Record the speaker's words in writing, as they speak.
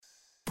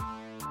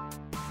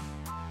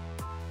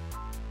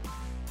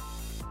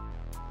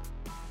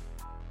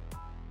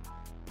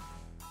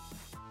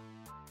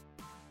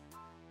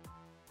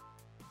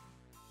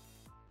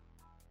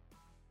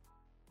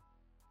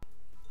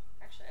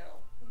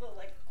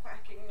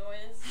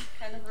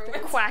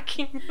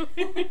quacking noise.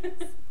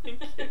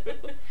 Thank you.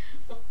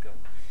 Welcome.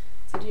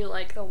 So do you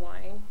like the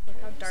wine? Look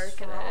how dark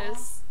Straw. it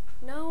is.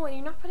 No,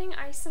 you're not putting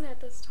ice in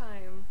it this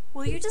time.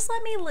 Will you just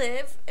let me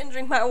live and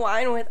drink my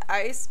wine with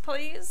ice,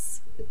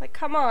 please? Like,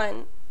 come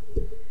on.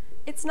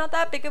 It's not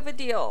that big of a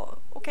deal.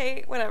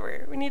 Okay,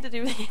 whatever. We need to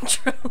do the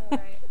intro.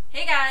 Alright.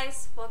 Hey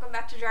guys, welcome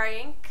back to Dry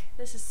Ink.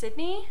 This is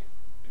Sydney.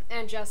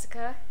 And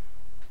Jessica,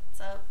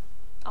 What's up?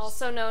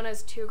 also known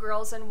as Two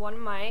Girls and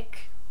One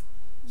Mic.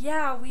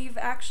 Yeah, we've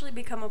actually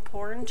become a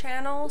porn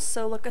channel,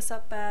 so look us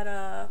up at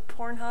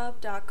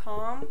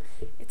pornhub.com.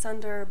 It's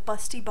under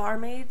Busty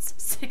Barmaids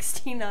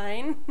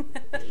 69.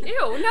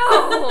 Ew,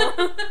 no!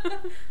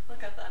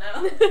 Look at that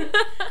out.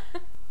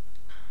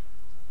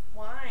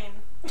 Wine.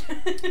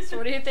 So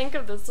what do you think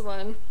of this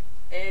one?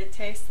 It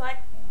tastes like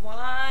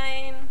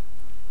wine.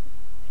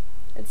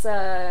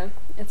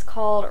 It's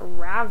called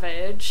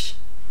Ravage.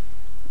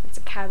 It's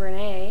a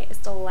Cabernet. It's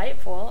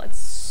delightful. It's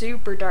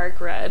super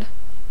dark red.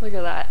 Look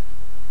at that.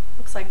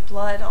 Looks like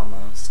blood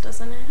almost,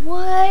 doesn't it?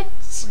 What?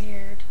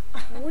 Weird.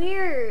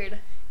 Weird.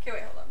 Okay,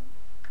 wait, hold on.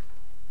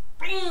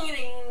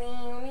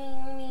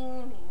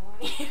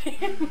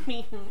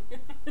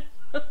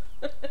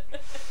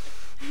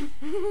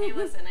 Hey,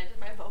 listen, I did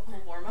my vocal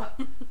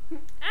warm-up.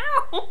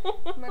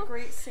 Ow! I'm a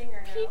great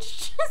singer now.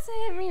 Peach just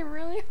hit me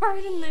really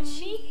hard in the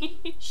knee.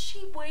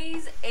 She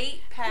weighs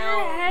 8 pounds.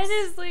 Her head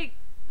is like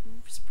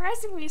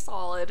surprisingly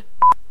solid.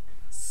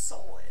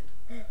 solid.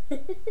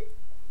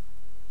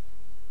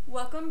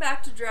 Welcome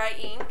back to Dry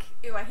Ink.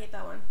 Ew, I hate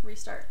that one.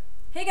 Restart.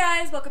 Hey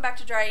guys, welcome back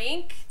to Dry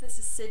Ink. This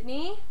is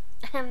Sydney.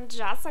 And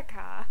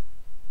Jessica.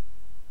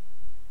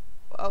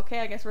 Okay,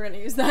 I guess we're gonna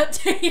use that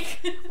take.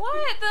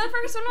 What? The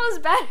first one was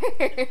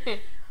better.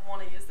 I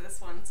want to use this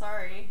one.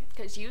 Sorry.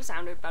 Because you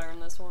sounded better in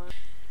this one.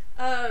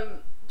 Do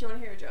you want to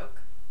hear a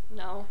joke?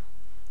 No.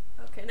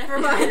 Okay, never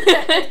mind. Do you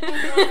want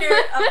to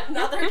hear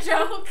another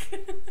joke?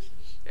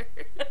 Sure.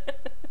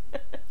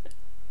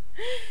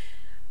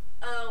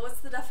 What's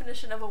the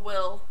definition of a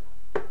will?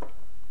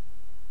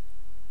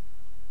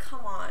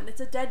 Come on,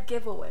 it's a dead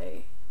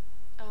giveaway.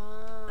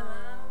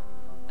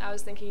 I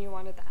was thinking you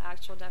wanted the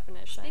actual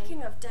definition.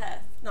 Speaking of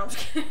death, no, I'm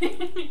just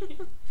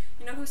kidding.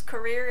 You know whose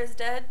career is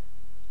dead?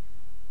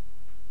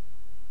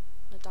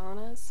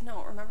 Madonna's?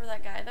 No, remember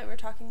that guy that we were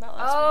talking about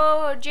last week?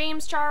 Oh,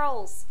 James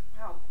Charles.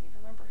 Wow, you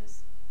remember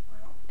his...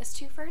 Wow. It's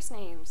 2 first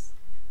names.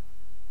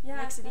 Yeah,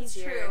 Makes it that's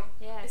easier. true.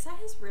 Yeah. Is that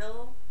his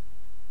real,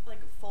 like,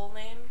 full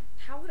name?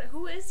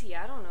 Who is he?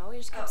 I don't know. He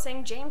just kept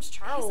saying James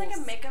Charles. He's like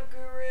a makeup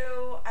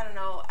guru. I don't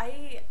know.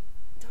 I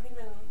don't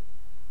even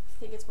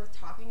think it's worth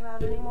talking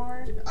about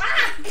anymore.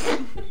 Ah!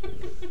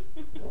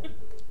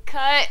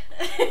 Cut.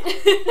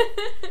 I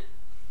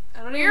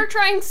don't We're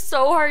trying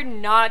so hard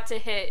not to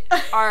hit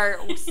our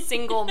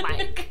single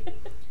mic.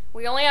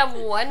 We only have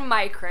one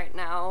mic right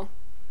now.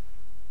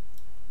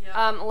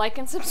 Yeah. Like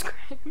and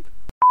subscribe.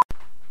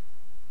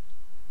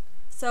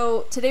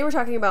 So today we're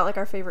talking about like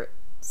our favorite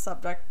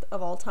subject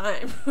of all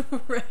time,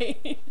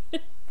 right?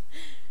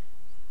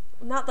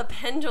 Not the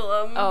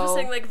pendulum. I'm just Oh.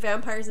 saying like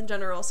vampires in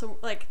general. So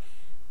like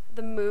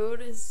the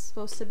mood is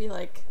supposed to be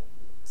like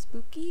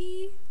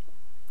spooky.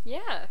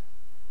 Yeah.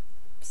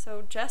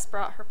 So Jess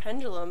brought her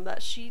pendulum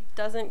that she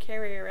doesn't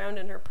carry around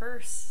in her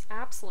purse.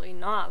 Absolutely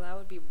not. That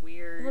would be That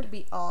weird. would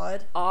be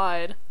odd.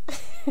 Odd.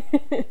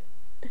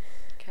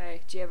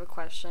 Okay, do you have a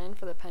question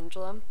for the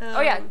pendulum?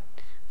 Oh yeah,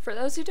 for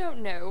those who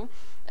don't know,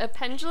 a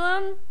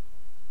pendulum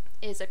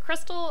is a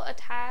crystal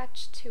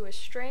attached to a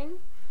string,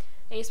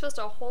 and you're supposed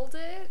to hold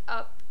it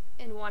up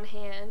in one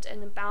hand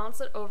and then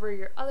balance it over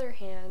your other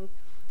hand,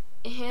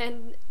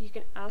 and you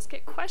can ask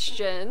it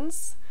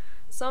questions.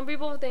 Some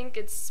people think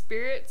it's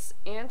spirits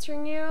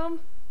answering you.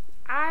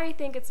 I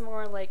think it's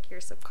more like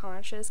your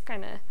subconscious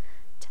kind of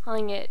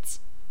telling it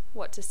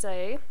what to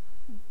say,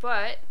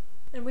 but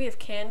And we have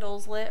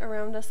candles lit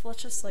around us.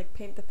 Let's just like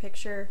paint the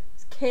picture.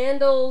 There's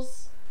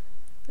candles.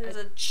 There's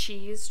a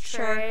cheese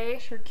tray.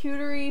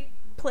 charcuterie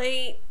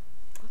plate.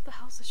 What the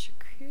hell's a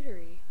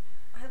charcuterie?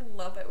 I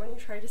love it when you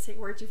try to say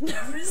words you've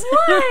never said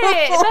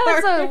What?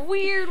 before. That's a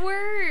weird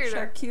word.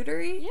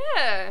 Charcuterie?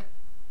 Yeah.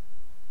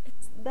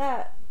 It's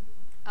that.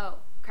 Oh,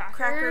 crackers.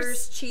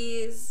 Crackers,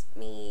 cheese,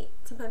 meat.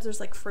 Sometimes there's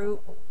like fruit.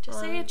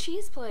 Just say a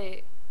cheese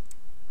plate.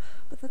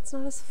 But that's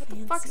not as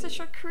fancy. Fuck's a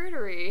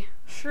charcuterie?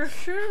 Sure.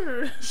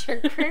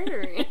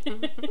 Charcuterie.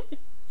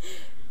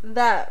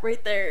 That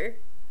right there.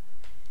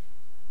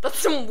 That's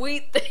some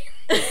wheat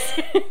thing.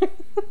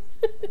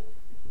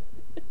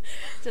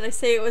 Did I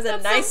say it was a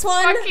That's nice some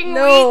one? fucking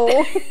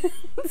No.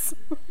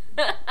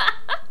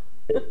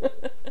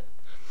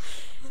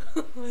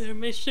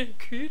 My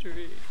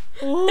charcuterie.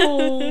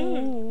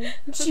 Oh,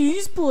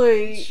 cheese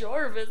plate.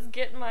 Jarvis,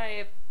 get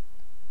my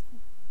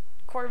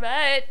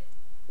Corvette.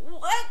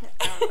 What?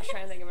 I was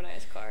trying to think of a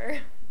nice car.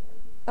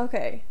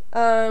 Okay.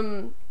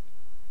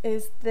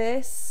 Is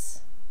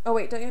this? Oh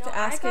wait, don't you have to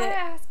ask I gotta it?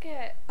 ask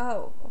it.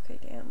 Oh, okay,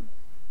 damn.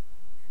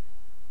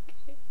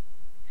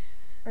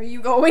 Are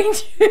you going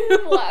to?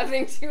 I'm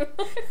laughing too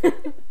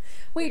hard.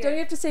 Wait, Okay. don't you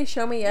have to say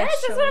show me yes?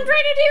 Yes, show that's what I'm me-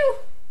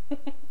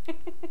 trying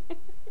to do.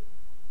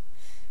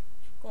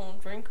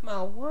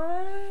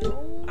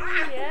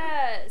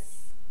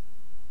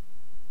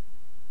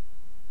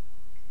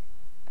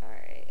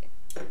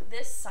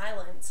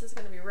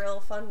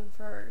 fun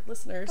for our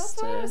listeners.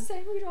 That's what I was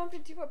saying. We don't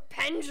have to do a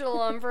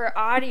pendulum for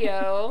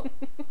audio.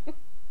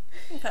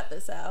 Cut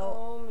this out.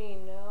 Oh, me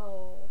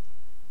no.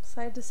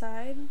 Side to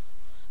side.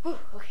 Whew,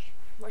 okay,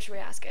 what should we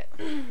ask it?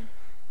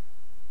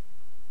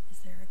 Is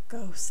there a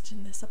ghost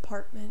in this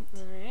apartment?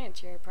 Alright,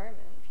 it's your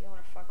apartment. If you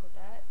want to fuck with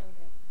that,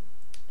 okay.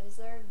 Is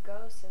there a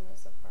ghost in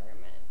this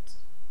apartment?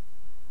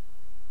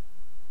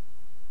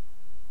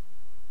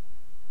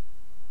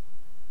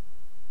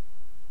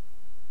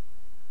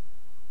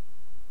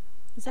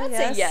 Is that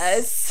That's yes? a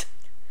yes.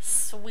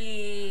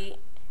 Sweet.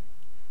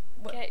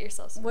 Get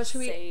yourself some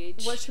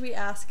sage. What should we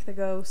ask the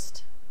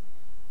ghost?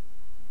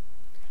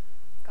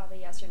 Got the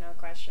yes or no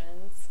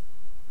questions.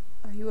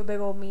 Are you a big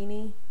old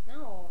meanie?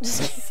 No.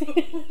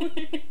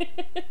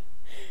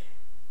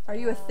 Are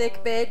you a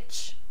thick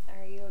bitch?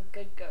 Are you a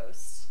good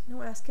ghost?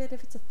 No, ask it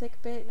if it's a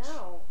thick bitch. No.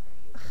 Are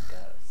you a good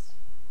ghost?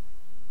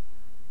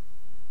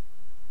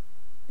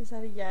 Is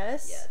that a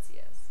yes? Yeah, it's a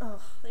yes.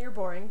 Oh, you're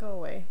boring. Go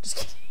away.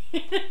 Just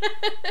kidding.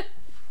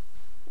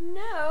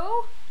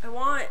 No. I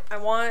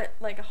want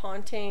like a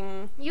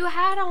haunting. You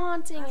had a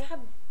haunting. I've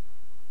had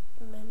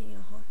many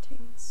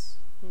hauntings.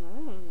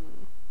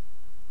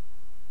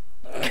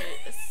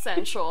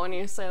 Essential when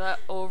you say that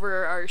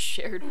over our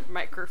shared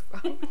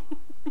microphone.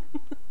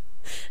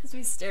 As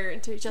we stare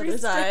into each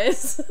other's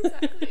eyes.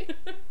 Exactly.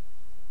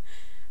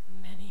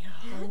 Many a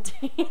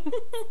haunting.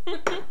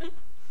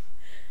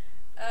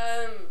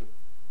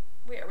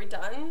 Wait, are we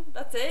done?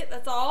 That's it?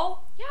 That's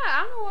all? Yeah,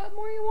 I don't know what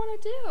more you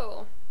want to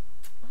do.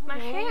 My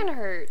hand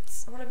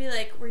hurts. I want to be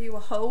like, were you a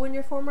hoe in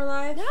your former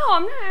life? No,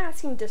 I'm not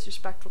asking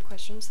disrespectful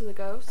questions to the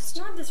ghost. It's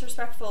not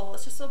disrespectful.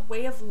 It's just a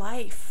way of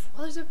life.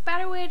 Well, there's a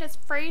better way to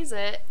phrase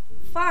it.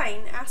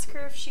 Fine. Ask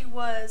her if she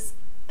was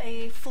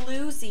a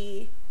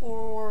floozy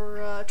or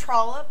a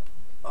trollop,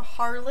 a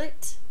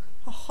harlot,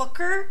 a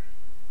hooker,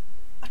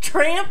 a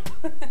tramp.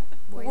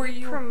 Were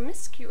you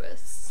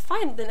promiscuous?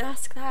 Fine, then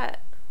ask that.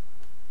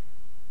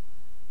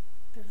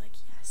 They're like,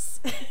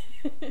 yes.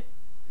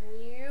 Are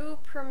you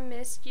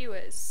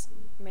promiscuous,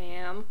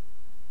 ma'am?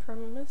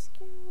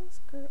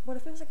 Promiscuous girl. What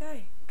if it was a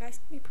guy? Guys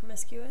can be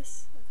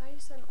promiscuous. I thought you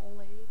said an old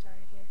lady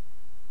died here.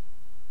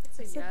 It's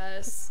a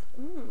yes.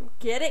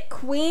 Get it,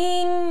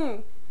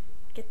 queen!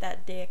 Get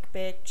that dick,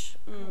 bitch.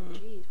 Oh,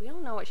 jeez. We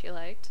don't know what she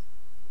liked.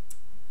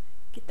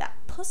 Get that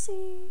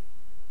pussy.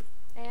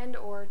 And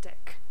or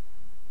dick.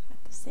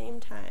 At the same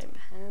time.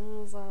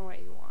 Depends on what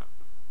you want.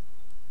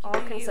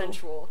 All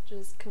consensual.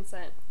 Just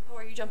consent. Oh,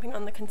 are you jumping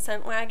on the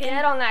consent wagon?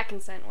 Get on that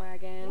consent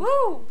wagon.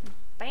 Woo!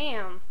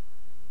 Bam.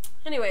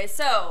 Anyway,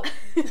 so.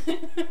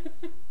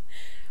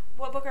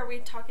 What book are we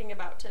talking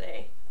about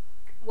today?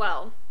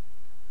 Well,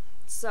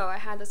 so I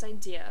had this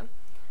idea.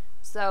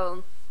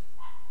 So,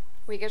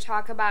 we could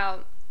talk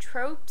about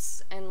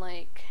tropes and,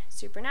 like,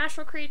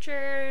 supernatural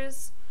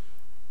creatures,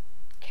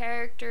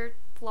 character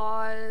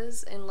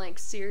flaws in, like,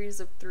 series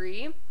of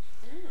 3.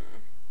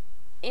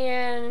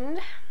 And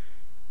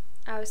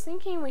I was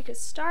thinking we could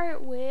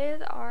start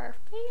with our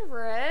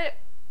favorite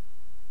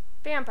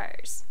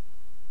vampires.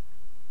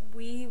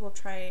 We will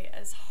try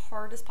as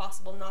hard as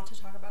possible not to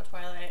talk about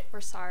Twilight.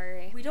 We're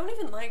sorry. We don't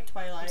even like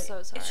Twilight. I'm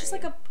so sorry. It's just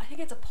like I think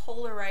it's a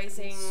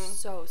polarizing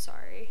so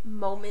sorry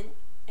moment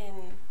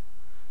in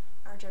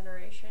our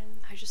generation.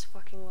 I just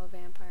fucking love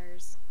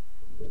vampires.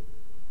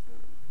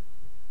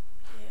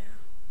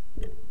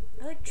 Yeah.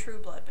 I like True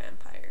Blood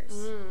vampires.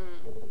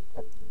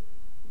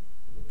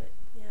 But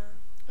yeah.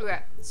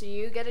 Okay, so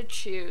you get to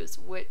choose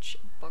which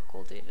book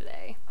we'll do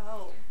today.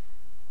 Oh.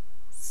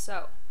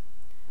 So,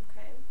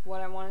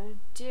 what I wanted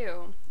to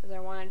do is I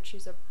wanted to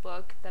choose a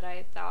book that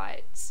I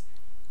thought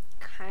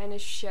kind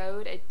of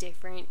showed a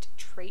different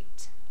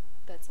trait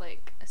that's,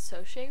 like,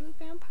 associated with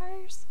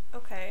vampires.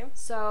 Okay.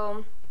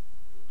 So,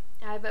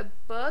 I have a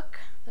book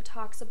that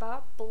talks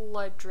about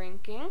blood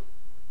drinking.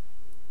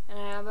 And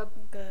I have a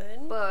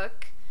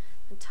book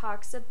that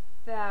talks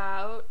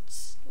about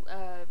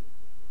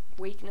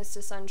weakness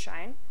to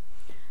sunshine.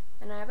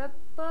 And I have a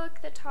book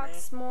that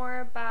talks more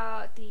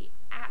about the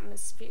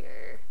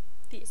atmosphere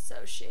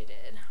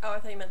associated. Oh, I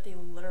thought you meant the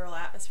literal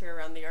atmosphere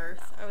around the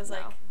earth. No, I was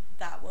like,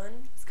 that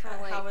one? It's kind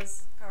of like how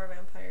are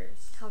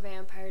vampires? How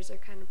vampires are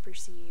kind of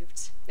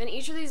perceived. And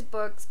each of these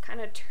books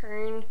kind of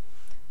turn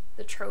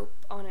the trope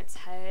on its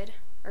head,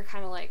 or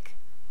kind of like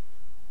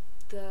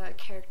the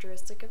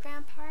characteristic of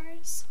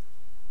vampires.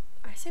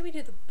 I say we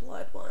do the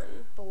blood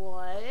one.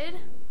 Blood?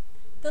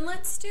 Then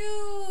let's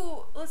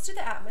do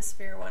the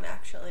atmosphere one,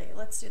 actually.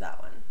 Let's do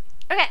that one.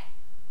 Okay.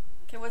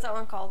 Okay, what's that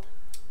one called?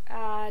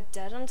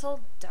 Dead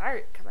Until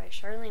Dark by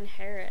Charlene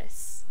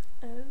Harris.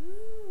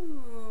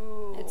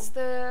 Ooh. It's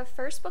the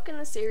first book in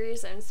the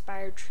series that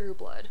inspired True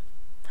Blood.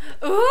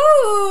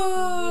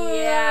 Ooh!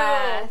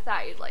 Yeah, I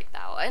thought you'd like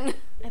that one.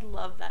 I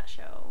love that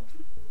show.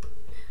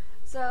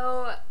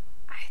 So,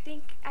 I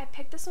think I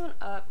picked this one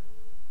up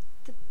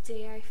the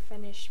day I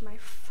finished my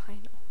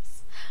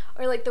finals.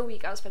 Or, like, the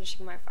week I was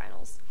finishing my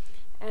finals.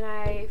 And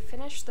I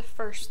finished the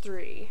first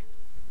 3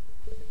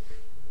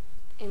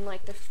 in,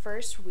 like, the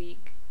first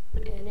week.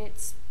 And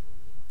it's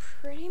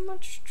pretty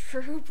much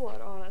True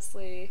Blood,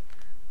 honestly.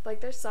 Like,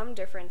 there's some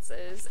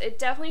differences. It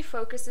definitely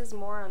focuses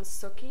more on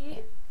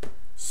Sookie.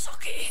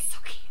 Sookie.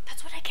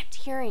 That's what I kept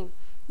hearing.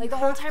 Like, the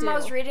whole time I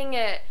was reading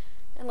it,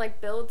 and,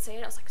 like, Bill would say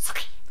it, I was like,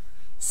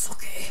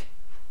 Sookie.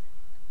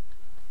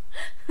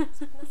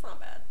 That's not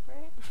bad,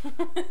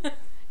 right?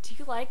 Do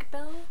you like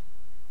Bill?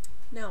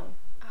 No.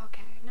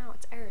 Okay, no,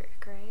 it's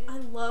Eric, right? I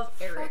love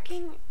Eric.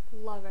 Fucking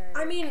love Eric.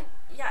 I mean,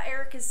 yeah,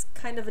 Eric is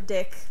kind of a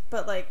dick,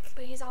 but like...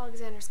 But he's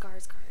Alexander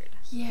Skarsgård.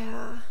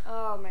 Yeah.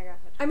 Oh my god.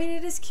 I mean,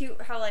 it is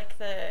cute how, like,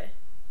 the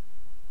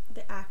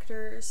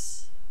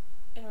actors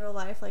in real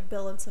life, like,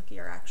 Bill and Sookie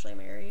are actually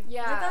married.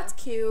 Yeah. Like, that's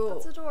cute.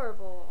 That's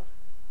adorable.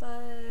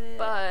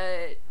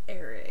 But...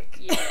 Eric.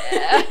 Yeah.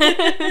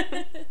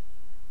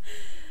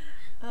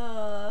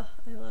 I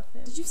love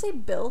him. Did you say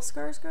Bill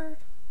Skarsgård?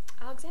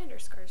 Alexander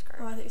Skarsgård.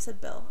 Oh, I thought you said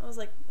Bill. I was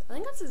like... I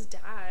think that's his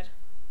dad.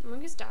 I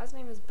think his dad's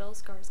name is Bill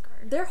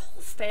Skarsgård. Their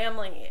whole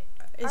family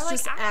is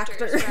just like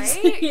actors, yeah.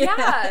 right?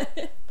 Yeah.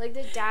 Like,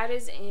 the dad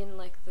is in,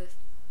 like, the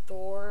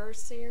Thor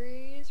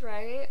series,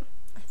 right?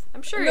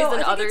 I'm sure he's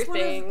in other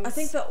things. I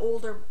think the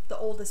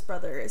oldest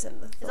brother is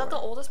in the Thor. Is that the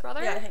oldest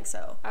brother? Yeah, I think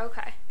so.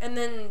 Okay. And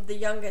then the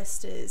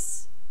youngest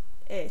is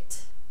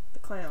It, the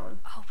clown.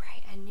 Oh,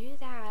 right. I knew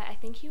that. I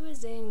think he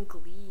was in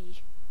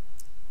Glee.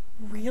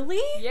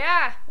 Really?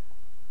 Yeah.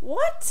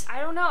 What?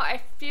 I don't know.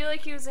 I feel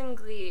like he was in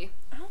Glee.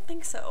 I don't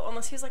think so,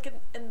 unless he was, like,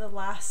 in the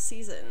last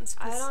seasons.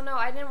 I don't know.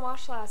 I didn't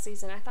watch last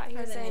season. I thought he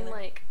was in,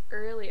 like,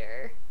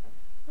 earlier.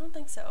 I don't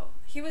think so.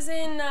 He was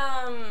in, he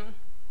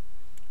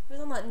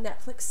was on that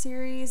Netflix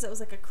series. It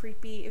was, like,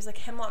 it was, like,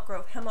 Hemlock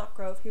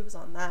Grove. He was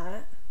on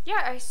that.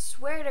 Yeah, I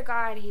swear to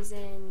God he's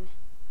in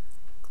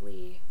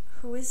Glee.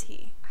 Who is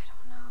he? I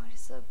don't know.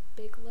 He's a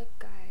big lip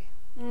guy.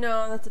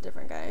 No, that's a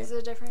different guy. Is it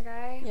a different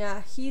guy?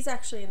 Yeah, he's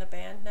actually in a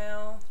band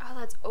now. Oh,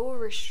 that's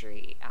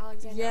Overstreet.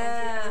 Alexander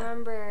Yeah. Overstreet. I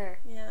remember.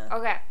 Yeah.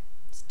 Okay.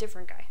 It's a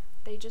different guy.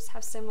 They just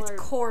have similar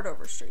It's Cord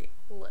Overstreet.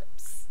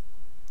 lips.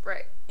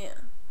 Right. Yeah.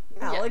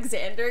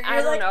 Alexander.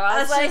 I don't know. I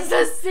was like,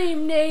 the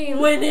same name.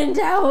 When in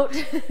doubt.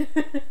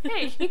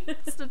 Hey,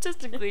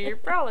 statistically, you're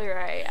probably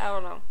right. I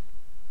don't know.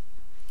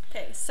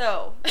 Okay,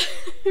 so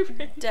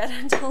Dead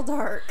Until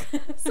Dark.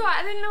 So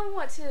I didn't know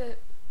what to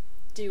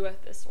do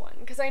with this one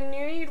because I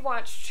knew you'd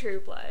watch True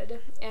Blood,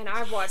 and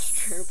I've watched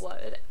True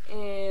Blood,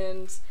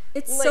 and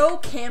it's like, so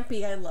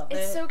campy. I love it.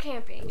 It's so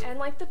campy, and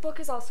like the book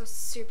is also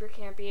super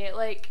campy.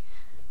 Like,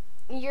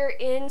 you're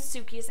in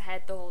Suki's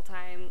head the whole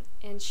time,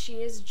 and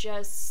she is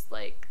just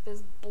like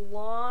this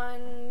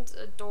blonde,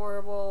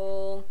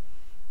 adorable,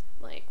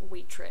 like,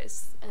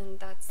 waitress, and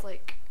that's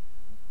like,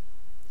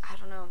 I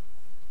don't know.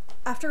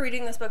 After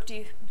reading this book,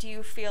 do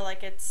you feel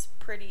like it's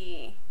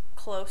pretty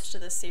close to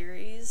the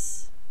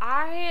series?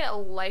 I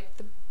like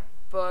the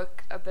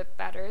book a bit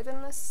better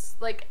than this,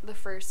 like, the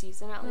first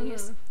season at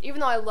least.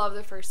 Even though I love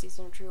the first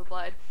season of True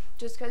Blood,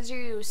 just because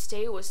you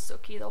stay with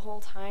Sookie the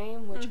whole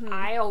time, which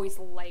I always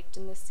liked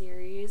in the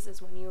series,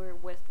 is when you were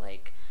with,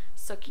 like,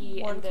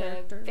 Sookie and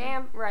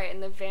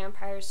the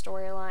vampire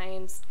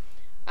storylines.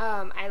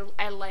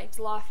 I liked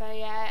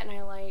Lafayette, and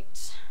I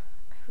liked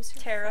who's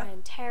her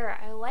friend? Tara.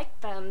 I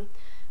liked them,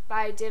 but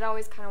I did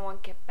always kind of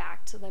want to get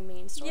back to the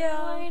main storyline.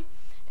 Yeah.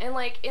 And,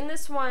 like, in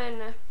this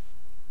one,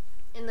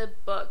 in the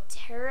book,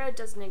 Tara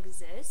doesn't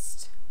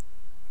exist.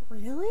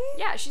 Really?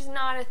 Yeah, she's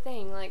not a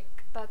thing. Like,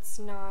 that's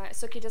not...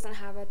 Sookie doesn't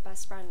have a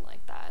best friend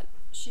like that.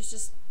 She's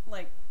just,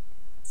 like,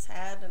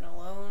 sad and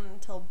alone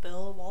until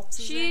Bill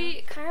waltzes in.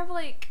 She kind of,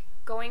 like,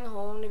 going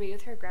home to be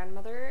with her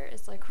grandmother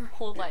is, like, her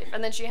whole life.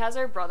 And then she has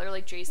her brother,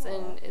 like,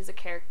 Jason is a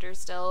character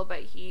still,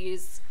 but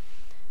he's...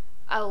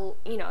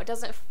 it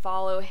doesn't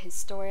follow his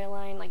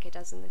storyline like it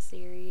does in the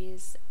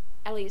series,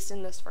 at least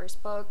in this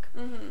first book.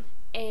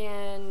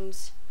 And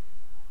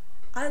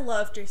I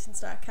love Jason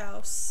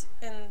Stackhouse,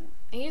 and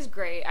he's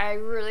great. I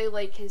really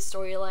like his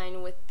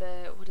storyline with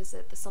the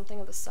something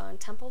of the sun,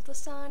 Temple of the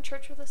Sun,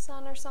 Church of the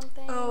Sun, or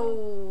something.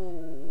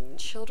 Oh,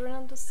 Children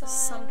of the Sun,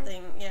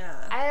 something.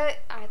 Yeah.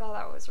 I thought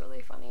that was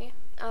really funny.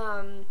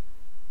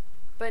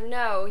 But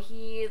no,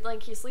 he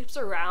sleeps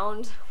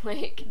around,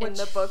 like, in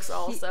the books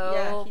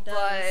also. He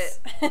does.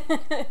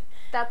 But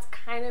that's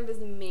kind of his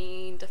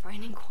main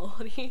defining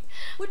quality.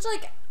 Which,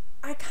 like,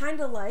 I kind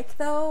of like,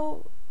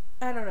 though.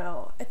 I don't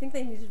know. I think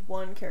they needed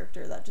one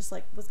character that just,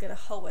 like, was gonna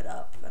hoe it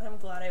up, and I'm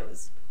glad it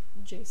was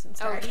Jason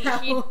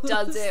Stackhouse. Oh, he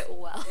does it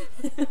well.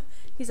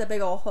 He's a big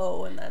old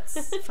hoe, and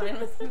that's fine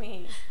with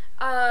me.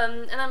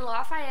 And then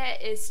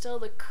Lafayette is still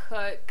the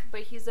cook,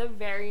 but he's a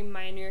very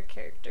minor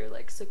character.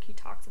 Like, Sookie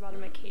talks about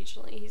him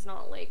occasionally. He's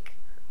not, like,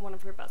 one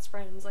of her best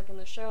friends, like, in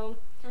the show.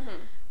 And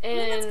I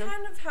mean, that's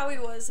kind of how he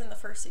was in the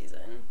first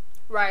season.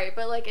 Right,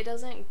 but, like, it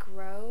doesn't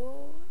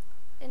grow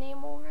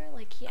anymore.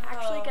 Like, he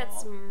actually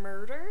gets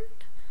murdered.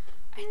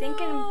 I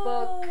think in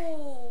book...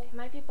 It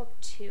might be book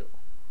 2.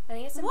 I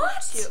think it's in book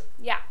 2.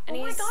 Yeah. And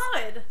he's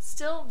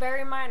still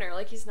very minor.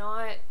 Like, he's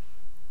not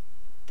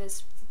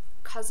this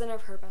cousin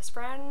of her best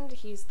friend.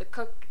 He's the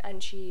cook,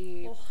 and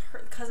she... Well,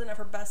 her cousin of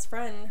her best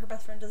friend. Her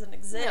best friend doesn't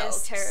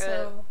exist.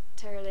 No,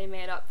 Tara they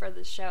made up for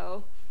the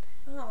show.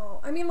 Oh.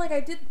 I mean, like, I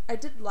did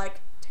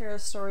like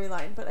Tara's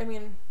storyline, but, I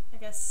mean, I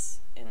guess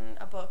in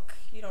a book,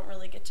 you don't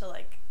really get to,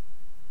 like,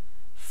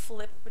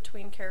 flip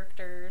between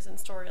characters and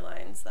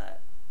storylines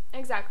that...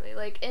 Exactly.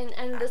 Like,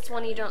 in this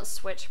one, you don't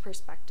switch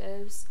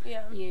perspectives.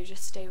 Yeah. You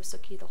just stay with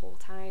Sookie the whole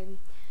time.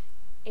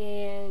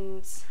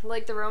 And,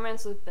 like, the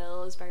romance with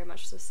Bill is very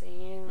much the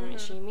same. Mm-hmm.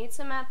 She meets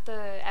him at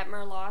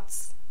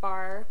Merlotte's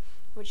bar,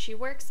 which she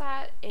works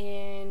at,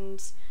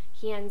 and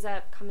he ends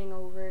up coming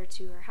over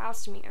to her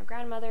house to meet her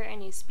grandmother,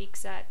 and he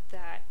speaks at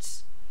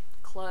that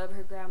club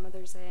her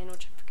grandmother's in,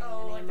 which I'm forgetting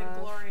the name like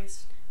the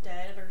Glory's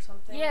Dead or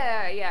something?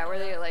 Yeah, where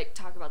they, like,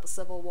 talk about the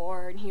Civil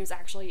War, and he was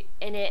actually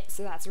in it,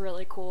 so that's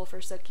really cool for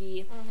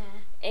Sookie.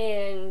 Mm-hmm.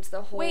 And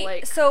the whole,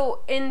 Wait, so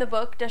in the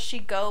book, does she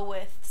go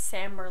with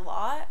Sam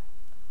Merlotte?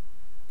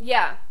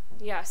 Yeah,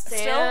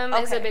 Sam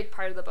is a big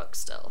part of the book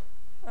still.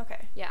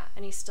 Okay. Yeah,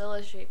 and he's still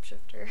a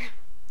shapeshifter.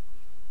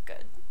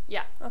 Good.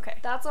 Yeah. Okay.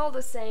 That's all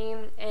the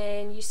same,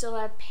 and you still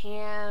have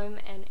Pam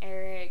and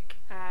Eric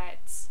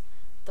at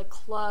the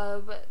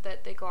club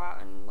that they go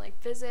out and,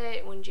 like,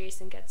 visit when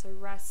Jason gets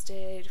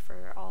arrested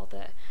for all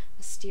the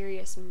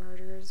mysterious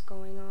murders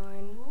going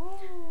on.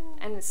 Ooh.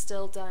 And it's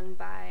still done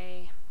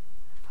by...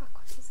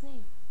 what's his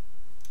name?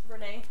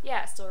 Renee?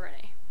 Yeah, still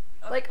Renee.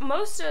 Okay. Like,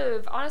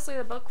 honestly,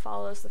 the book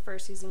follows the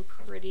first season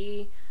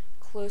pretty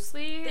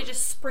closely. They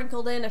just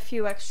sprinkled in a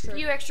few extra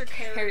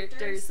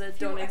characters that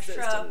don't exist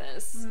in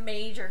this.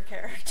 Major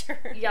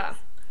characters. Yeah.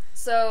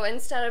 So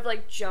instead of,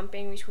 like,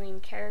 jumping between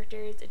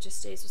characters, it just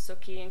stays with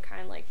Sookie and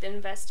kind of, like, the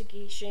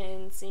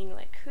investigation, seeing,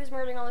 like, who's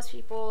murdering all these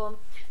people,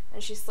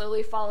 and she's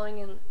slowly falling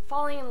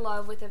in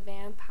love with a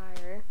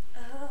vampire.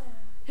 Oh.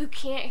 Who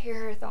can't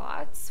hear her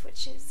thoughts,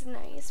 which is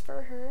nice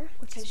for her.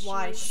 Which is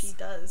why she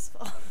does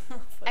fall in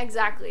love with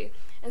Exactly.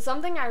 And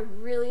something I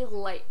really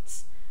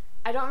liked,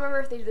 I don't remember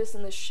if they did this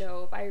in the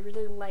show, but I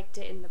really liked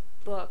it in the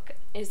book,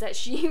 is that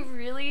she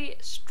really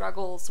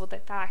struggles with the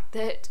fact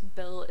that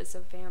Bill is a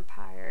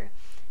vampire.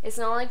 It's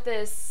not like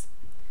this,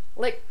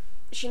 like,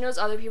 she knows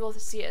other people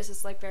see it as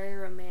this, like, very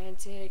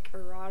romantic,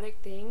 erotic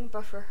thing,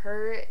 but for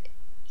her,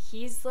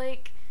 he's,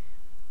 like,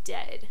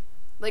 dead.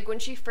 Like, when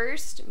she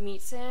first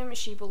meets him,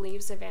 she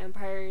believes the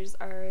vampires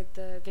are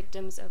the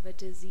victims of a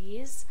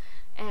disease,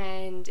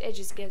 and it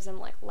just gives them,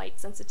 like, light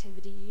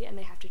sensitivity, and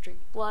they have to drink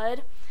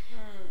blood.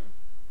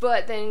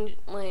 But then,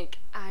 like,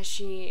 as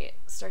she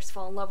starts to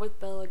fall in love with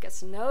Bill and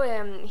gets to know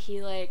him,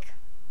 he, like,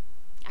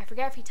 I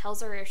forget if he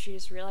tells her or if she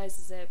just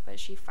realizes it, but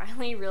she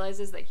finally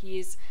realizes that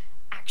he's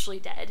actually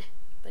dead.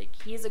 Like,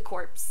 he's a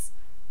corpse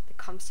that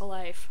comes to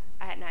life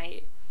at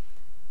night.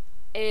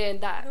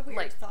 And that,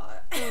 like,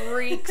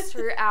 freaks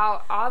her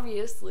out,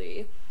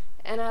 obviously.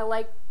 And I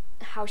like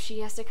how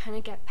she has to kind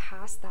of get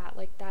past that.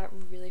 Like, that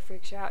really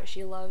freaks her out.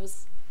 She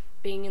loves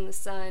being in the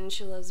sun.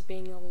 She loves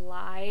being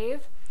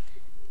alive.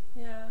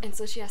 Yeah. And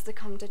so she has to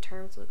come to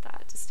terms with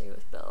that to stay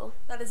with Bill.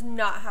 That is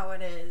not how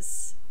it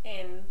is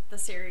in the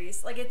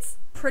series. Like, it's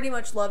pretty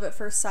much love at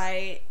first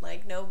sight.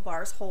 Like, no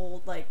bars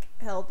held.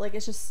 Like,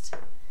 it's just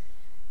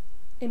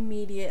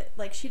immediate.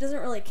 Like, she doesn't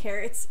really care.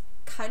 It's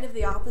kind of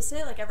the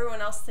opposite. Like,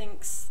 everyone else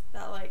thinks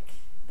that, like,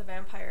 the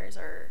vampires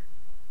are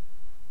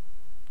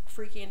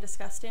freaky and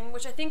disgusting,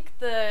 which I think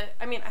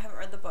I haven't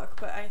read the book,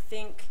 but I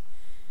think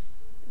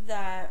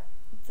that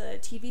the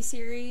TV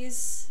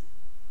series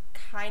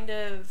kind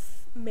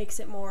of makes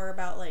it more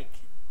about, like,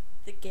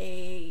 the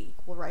gay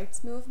equal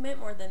rights movement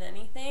more than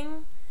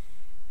anything.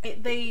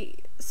 They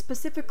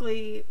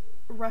specifically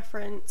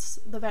reference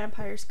the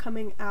vampires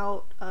coming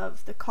out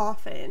of the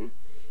coffin,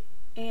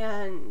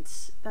 and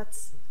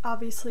that's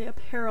obviously a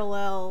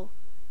parallel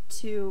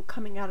to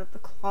coming out of the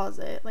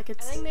closet. Like,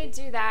 it's... I think they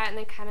do that, and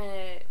they kind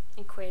of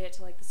equate it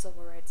to, like, the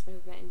civil rights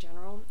movement in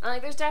general.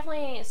 Like, there's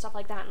definitely stuff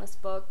like that in this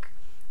book,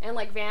 and,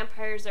 like,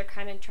 vampires are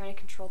kind of trying to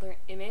control their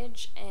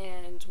image,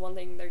 and one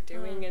thing they're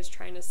doing is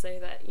trying to say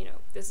that, you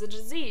know, this is a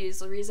disease.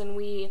 The reason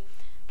we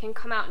can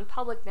come out in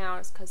public now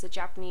is because the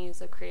Japanese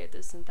have created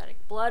this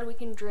synthetic blood we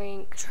can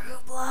drink. True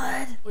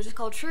blood. Which is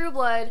called True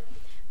Blood.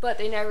 But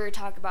they never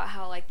talk about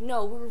how, like,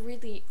 no, we're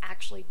really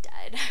actually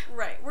dead.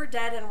 Right, we're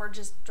dead and we're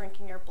just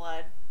drinking your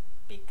blood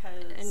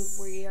because...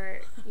 And we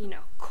are, you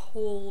know,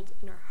 cold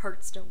and our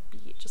hearts don't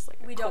beat, just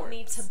like we don't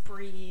need to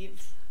breathe.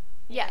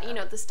 Yeah, you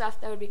know, the stuff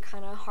that would be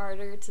kind of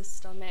harder to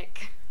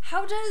stomach.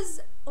 How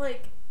does,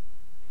 like,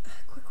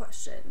 quick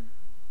question.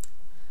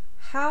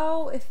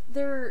 How, if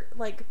their,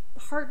 like,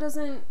 heart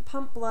doesn't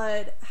pump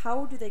blood,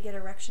 how do they get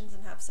erections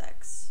and have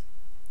sex?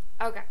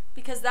 Okay.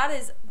 Because that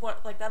is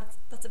what, like,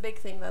 that's a big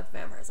thing that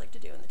vampires like to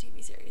do in the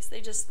TV series. They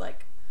just,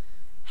 like,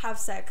 have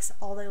sex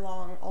all day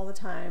long, all the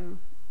time,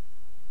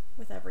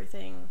 with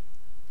everything.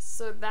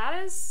 So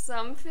that is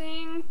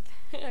something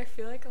that I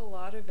feel like a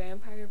lot of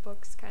vampire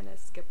books kind of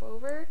skip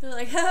over. They're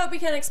like, oh, we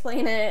can't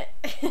explain it.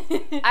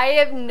 I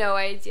have no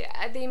idea.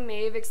 They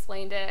may have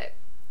explained it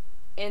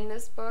in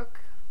this book,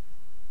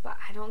 but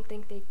I don't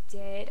think they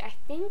did. I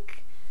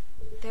think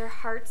their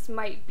hearts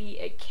might beat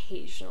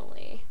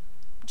occasionally.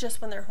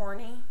 Just when they're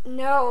horny?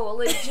 No,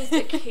 like, just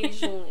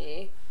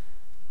occasionally.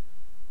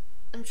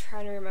 I'm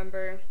trying to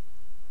remember.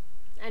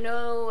 I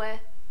know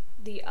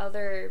the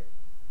other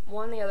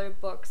one of the other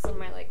books on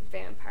my like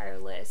vampire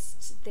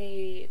list,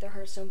 the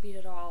hearts don't beat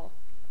at all,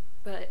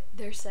 but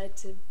they're said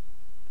to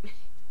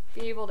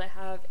be able to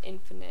have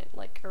infinite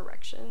like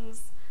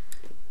erections.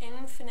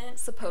 Infinite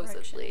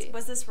supposedly. Erections.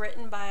 Was this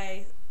written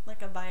by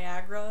like a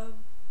Viagra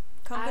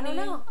company?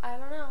 I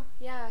don't know.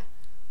 Yeah.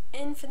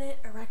 Infinite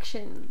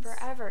erections.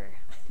 Forever.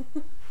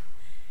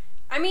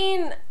 I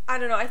mean, I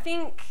don't know. I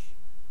think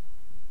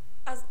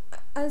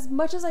as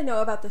much as I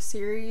know about the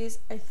series,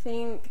 I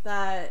think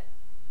that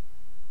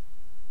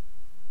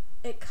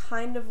it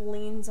kind of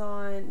leans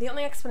on, the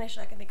only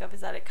explanation I can think of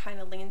is that it kind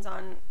of leans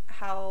on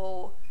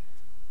how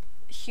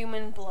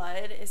human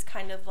blood is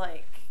kind of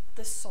like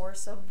the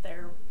source of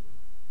their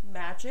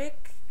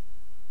magic.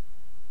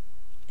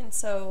 And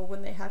so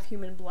when they have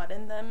human blood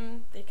in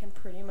them, they can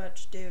pretty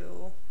much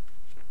do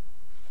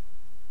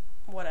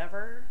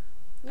whatever.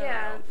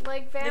 Yeah,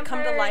 like vampires. They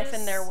come to life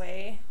in their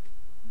way.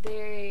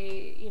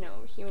 They,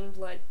 human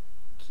blood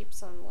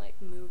keeps on like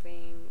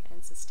moving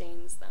and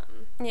sustains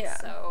them. Yeah.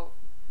 So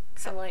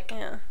like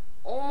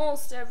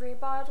almost every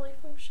bodily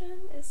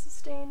function is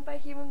sustained by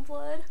human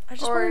blood. I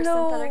just or want to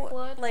know, synthetic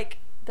blood. like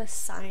the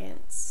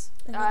science.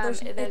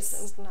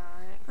 It's not.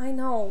 I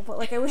know, but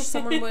like I wish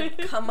someone would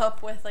come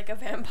up with like a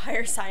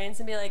vampire science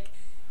and be like,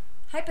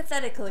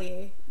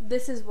 hypothetically,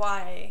 this is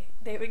why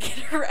they would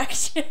get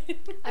erections.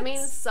 I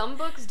mean, some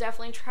books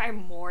definitely try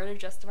more to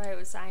justify it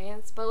with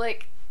science, but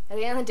like at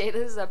the end of the day,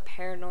 this is a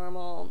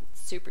paranormal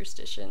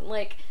superstition.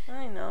 Like,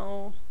 I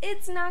know.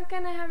 It's not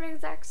gonna have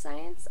exact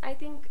science. I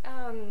think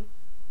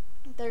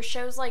there's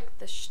shows like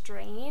The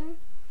Strain.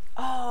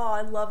 Oh,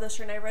 I love The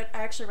Strain. I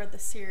actually read the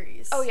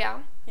series. Oh yeah?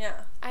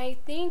 Yeah. I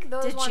think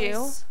those ones... Did you?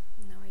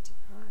 No, I did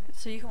not.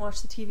 So you can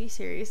watch the TV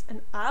series,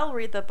 and I'll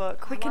read the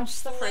book. We can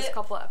watch the first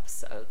couple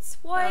episodes.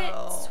 What?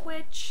 Oh.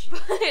 Switch.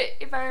 But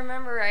if I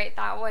remember right,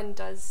 that one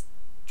does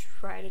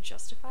try to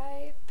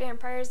justify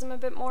vampirism a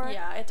bit more.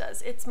 Yeah, it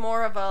does. It's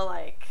more of a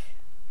like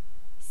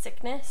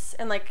sickness,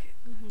 and like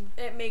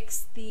it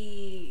makes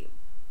the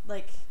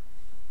like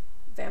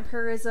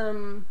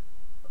vampirism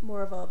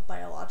more of a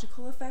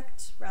biological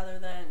effect rather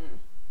than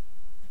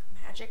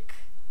like magic.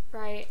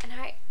 Right. And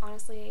I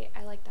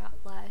like that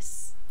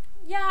less.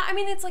 Yeah, I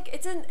mean it's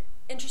an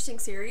interesting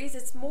series.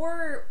 It's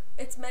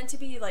meant to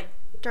be like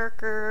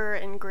darker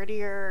and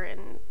grittier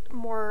and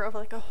more of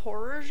like a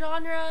horror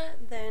genre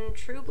than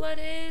True Blood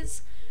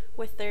is,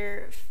 with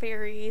their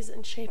fairies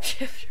and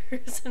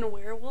shapeshifters and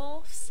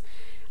werewolves.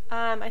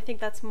 I think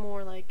that's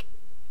more like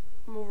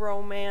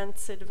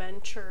romance,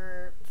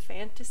 adventure,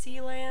 fantasy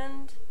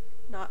land,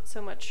 not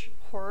so much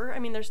horror. I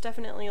mean, there's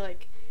definitely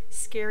like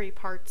scary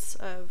parts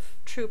of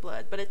True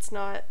Blood, but it's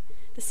not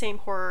the same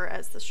horror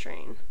as The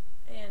Strain.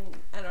 And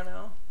I don't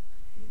know.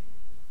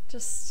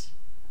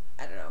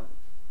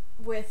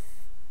 With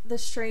The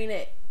Strain,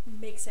 it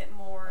makes it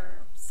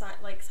more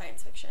like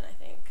science fiction, I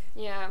think.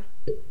 Yeah.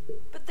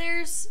 But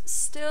there's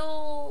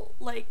still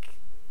like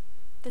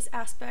this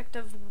aspect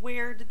of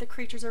where did the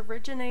creatures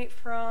originate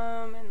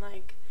from, and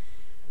like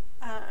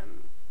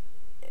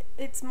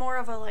it's more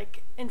of a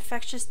like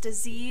infectious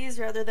disease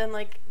rather than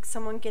like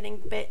someone getting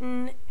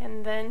bitten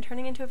and then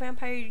turning into a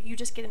vampire. You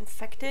just get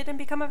infected and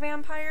become a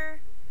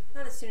vampire.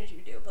 Not as soon as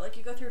you do, but like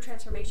you go through a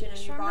transformation and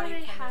your body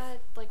they had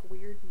like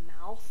weird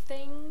mouth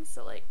things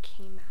that like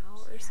came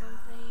out or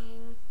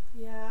something.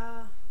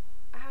 Yeah.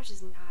 I was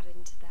just not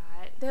into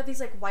that. They have these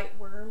like white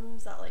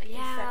worms that like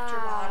infect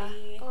your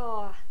body.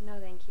 Oh, no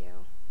thank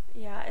you.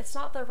 Yeah, it's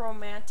not the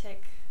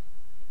romantic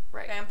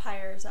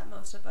vampires that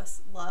most of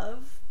us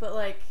love, but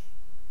like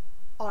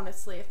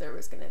honestly, if there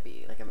was gonna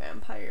be like a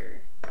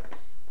vampire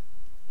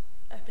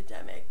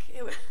epidemic,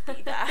 it would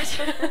be that.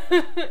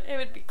 It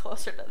would be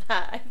closer to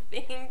that, I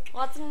think.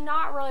 Well, it's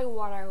not really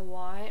what I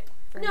want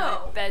for my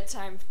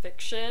bedtime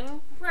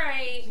fiction.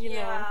 Right, you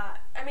know.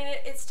 I mean,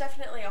 it's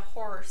definitely a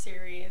horror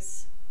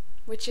series.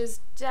 Which is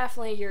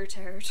definitely your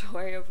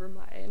territory over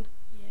mine.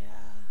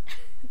 Yeah.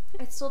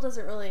 It still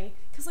doesn't really...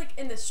 Because, like,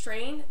 in The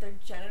Strain, their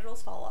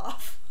genitals fall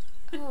off.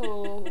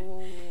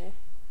 Oh.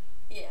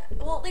 Yeah.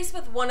 Well, at least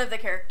with one of the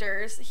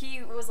characters,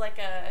 he was like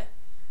a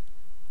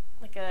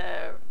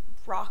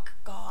rock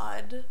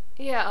god.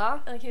 Yeah.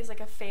 Like, he was like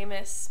a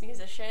famous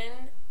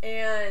musician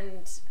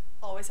and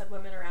always had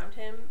women around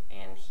him,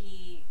 and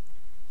he,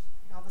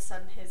 all of a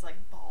sudden, his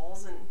like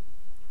balls and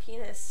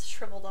penis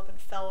shriveled up and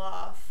fell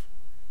off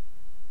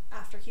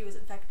after he was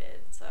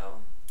infected.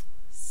 So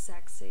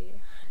sexy.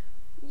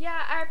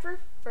 Yeah, I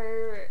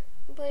prefer,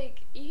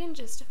 like, you can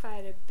justify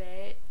it a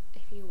bit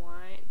if you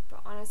want,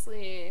 but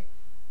honestly,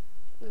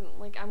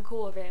 like, I'm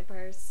cool with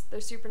vampires. They're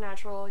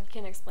supernatural. You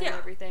can't explain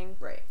everything.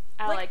 Right.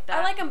 I like that.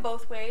 I like them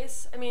both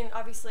ways. I mean,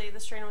 obviously, The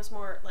Strain was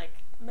more,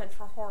 like, meant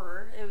for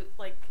horror. It,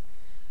 like,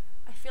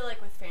 I feel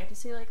like with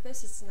fantasy like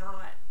this, it's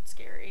not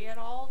scary at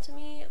all, to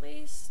me, at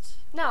least.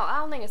 No, I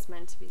don't think it's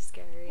meant to be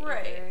scary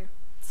either.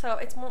 So,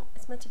 it's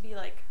meant to be,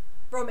 like,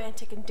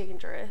 romantic and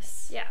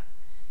dangerous. Yeah.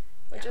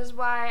 Which is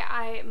why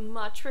I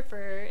much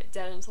prefer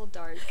Dead Until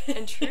Dark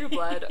and True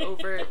Blood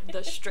over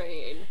The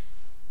Strain.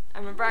 I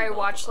remember I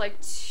watched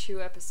like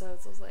 2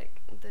 episodes. I was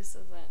like, this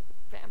isn't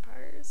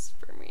vampires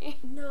for me.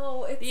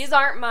 No, these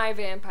aren't my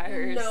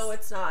vampires. No,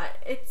 it's not.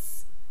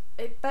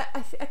 But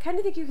I kind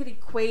of think you could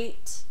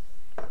equate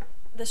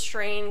the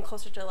strain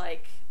closer to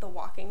like The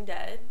Walking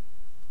Dead,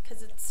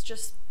 because it's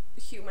just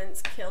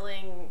humans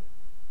killing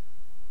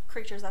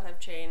creatures that have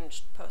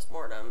changed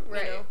post-mortem,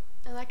 right? You know?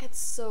 And that gets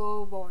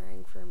so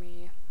boring for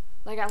me.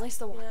 Like, at least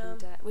The Walking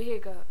Dead. We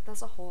could go.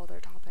 That's a whole other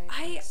topic.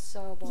 It's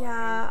so boring.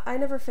 Yeah, I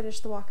never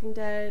finished The Walking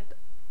Dead.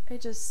 I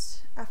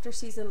just, after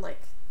season,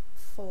 like,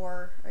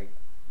 4,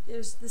 it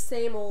was the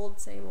same old.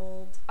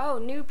 Oh,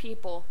 new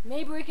people.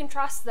 Maybe we can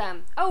trust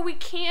them. Oh, we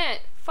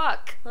can't.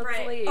 Fuck.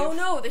 Let's leave. Oh,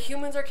 no, the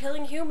humans are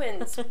killing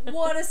humans.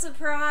 What a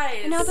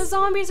surprise. Now the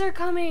zombies are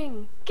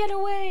coming. Get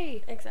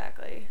away.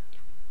 Exactly.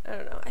 I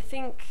don't know. I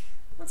think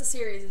once a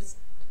series is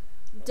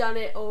done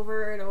it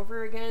over and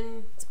over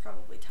again, it's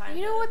probably time.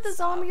 You know what the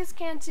zombies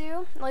can't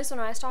do? At least when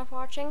I stopped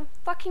watching?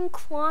 Fucking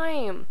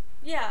climb.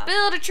 Yeah.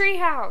 Build a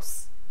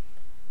treehouse.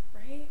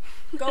 Right?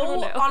 Go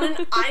on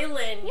an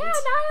island. Yeah, an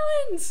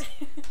island.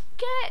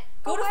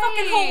 Go to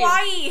fucking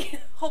Hawaii.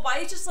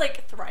 Hawaii's just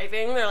like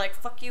thriving. They're like,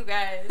 fuck you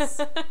guys.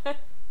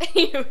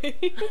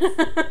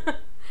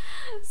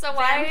 So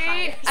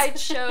why I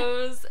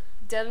chose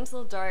Dead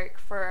Until Dark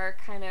for our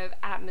kind of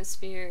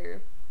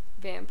atmosphere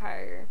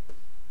vampire.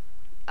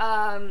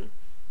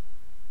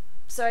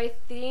 So I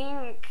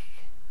think,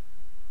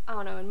 I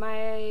don't know, in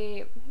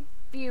my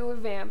view of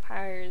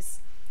vampires,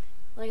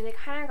 like, they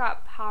kind of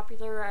got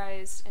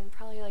popularized in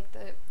probably like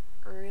the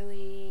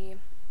early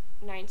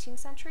 19th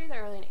century, the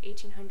early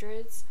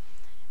 1800s,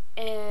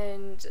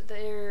 and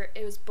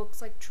it was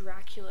books like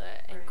Dracula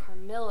and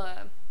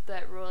Carmilla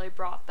that really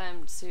brought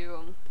them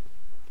to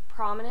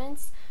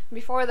prominence.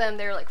 Before them,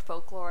 they were like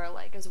folklore,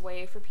 like as a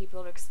way for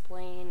people to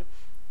explain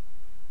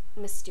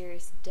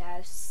mysterious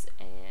deaths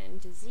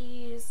and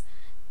disease,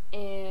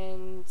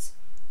 and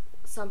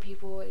some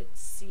people would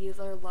see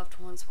their loved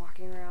ones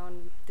walking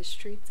around the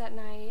streets at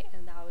night,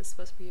 and that was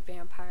supposed to be a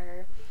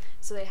vampire.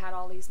 So they had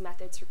all these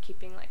methods for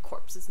keeping like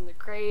corpses in the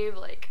grave,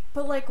 like.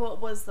 But like,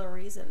 what was the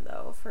reason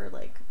though for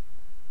like,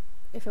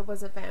 if it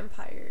wasn't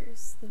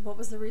vampires, then what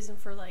was the reason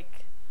for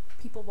like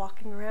people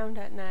walking around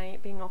at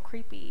night being all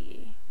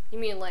creepy? You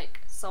mean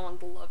like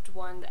someone's loved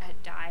one that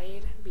had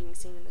died being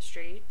seen in the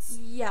streets?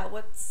 Yeah,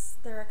 what's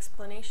their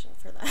explanation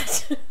for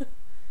that?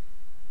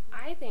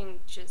 I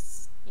think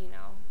just,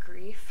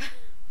 grief.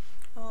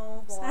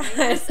 Oh,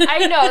 sad.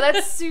 I know,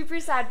 that's super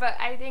sad, but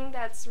I think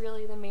that's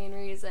really the main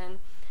reason.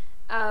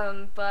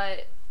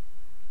 But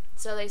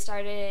so they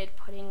started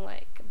putting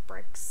like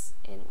bricks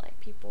in like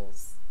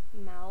people's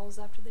mouths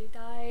after they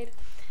died.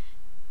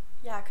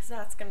 Yeah, because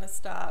that's gonna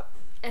stop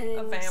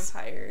a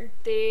vampire.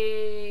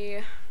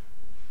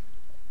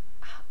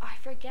 I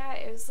forget,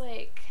 it was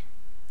like,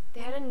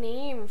 they had a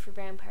name for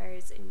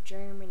vampires in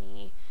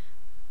Germany,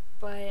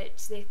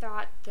 but they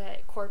thought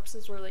that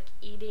corpses were like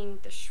eating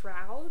the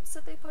shrouds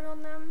that they put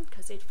on them,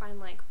 because they'd find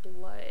like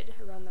blood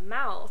around the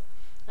mouth,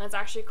 and it's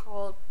actually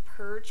called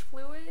purge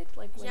fluid.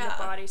 Like when the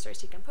body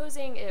starts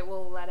decomposing, it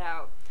will let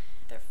out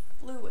the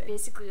fluid,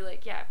 basically,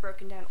 like,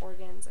 broken down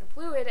organs and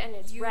fluid, and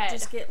it's red. You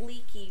just get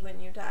leaky when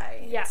you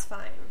die. Yeah, it's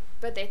fine.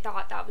 But they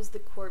thought that was the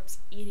corpse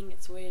eating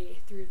its way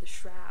through the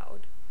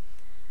shroud,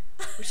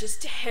 which is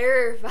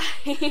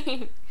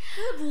terrifying.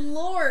 Good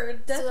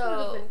lord, that would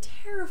have been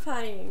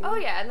terrifying. Oh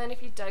yeah, and then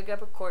if you dug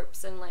up a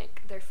corpse and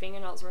like their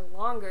fingernails were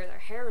longer, their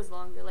hair was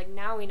longer, like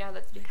now we know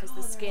that's because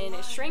the skin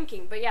is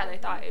shrinking. But yeah, they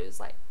thought it was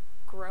like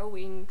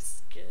growing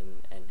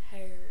skin and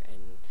hair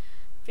and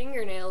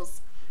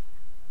fingernails.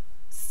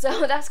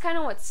 So that's kind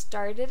of what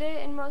started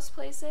it in most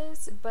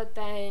places. But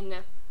then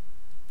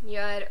you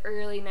had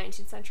early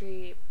 19th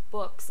century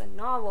books and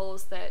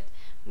novels that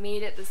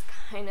made it this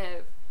kind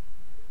of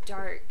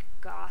dark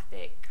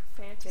gothic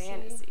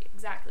fantasy.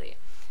 Exactly.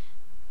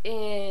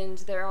 And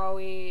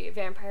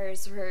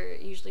vampires were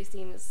usually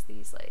seen as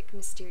these like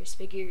mysterious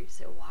figures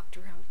that walked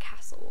around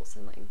castles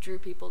and like drew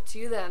people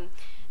to them.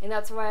 And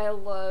that's why I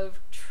love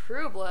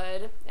True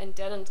Blood and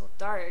Dead Until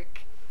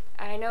Dark.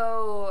 I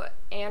know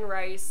Anne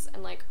Rice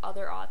and like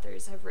other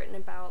authors have written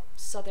about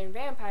southern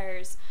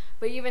vampires,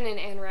 but even in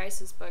Anne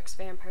Rice's books,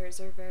 vampires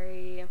are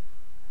very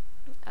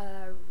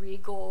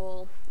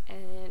regal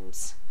and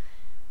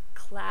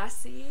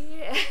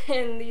classy,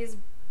 and these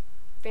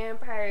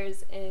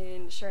vampires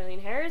in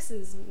Charlene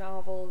Harris's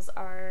novels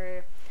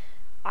are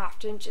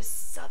often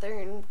just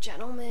southern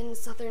gentlemen,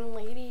 southern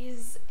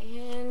ladies,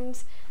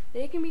 and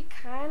they can be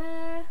kind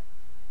of,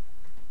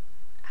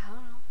 I don't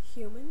know,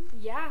 human?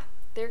 Yeah,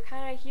 they're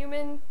kind of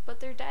human, but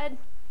they're dead.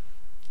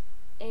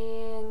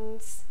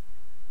 And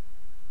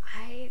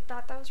I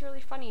thought that was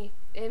really funny.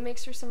 It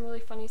makes for some really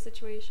funny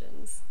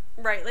situations.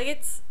 Right,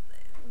 like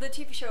the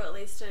TV show at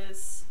least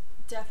is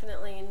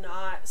definitely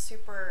not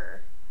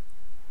super,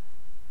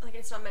 like,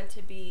 it's not meant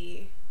to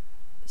be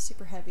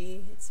super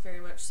heavy. It's very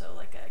much so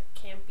like a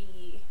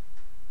campy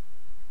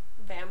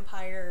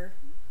vampire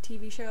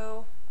TV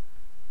show.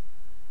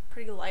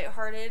 Pretty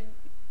lighthearted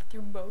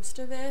through most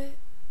of it,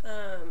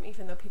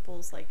 even though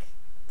people's like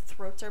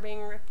throats are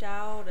being ripped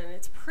out, and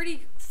it's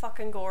pretty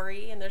fucking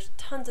gory, and there's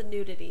tons of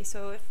nudity,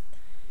 so if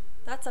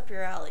that's up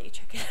your alley,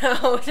 check it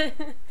out.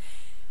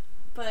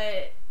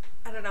 But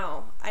I don't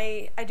know,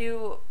 I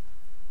do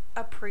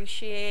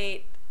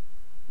appreciate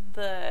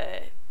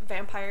the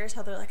vampires,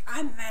 how they're like,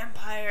 I'm a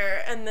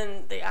vampire, and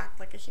then they act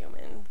like a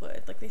human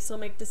would. Like, they still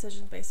make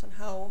decisions based on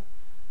how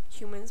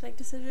humans make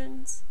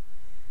decisions.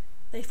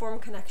 They form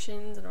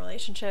connections and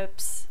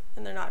relationships,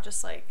 and they're not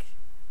just like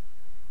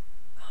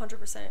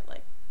 100%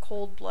 like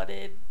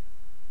cold-blooded,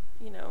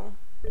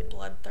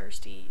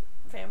 bloodthirsty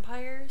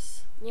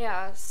vampires.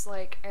 Yeah, it's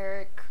like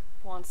Eric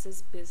wants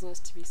his business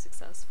to be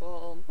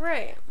successful.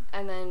 Right.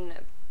 And then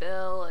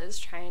Bill is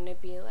trying to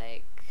be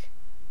like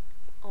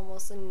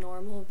almost a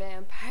normal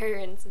vampire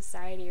in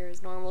society, or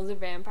as normal as a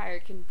vampire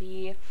can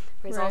be,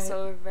 but he's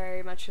also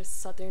very much a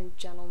southern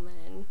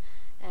gentleman,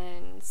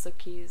 and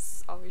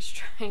Sookie's always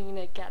trying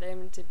to get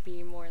him to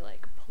be more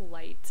like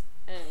polite,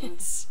 and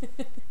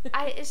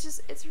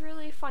it's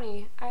really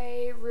funny.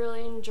 I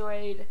really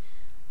enjoyed,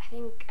 I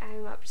think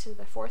I'm up to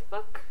the 4th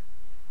book,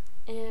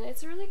 and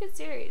it's a really good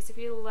series. If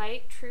you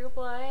like True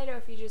Blood, or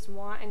if you just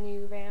want a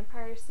new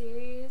vampire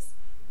series,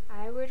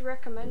 I would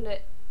recommend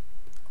it.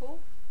 Cool.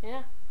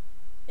 Yeah.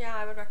 Yeah,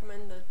 I would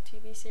recommend the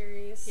TV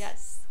series.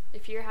 Yes.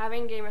 If you're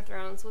having Game of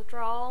Thrones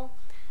withdrawal,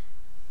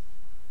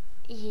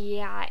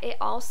 yeah, it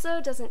also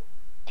doesn't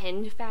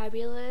end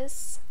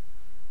fabulous.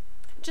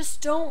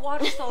 Just don't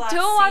watch the last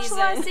season. Don't watch the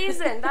last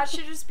season. That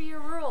should just be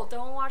your rule.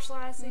 Don't watch the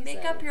last season.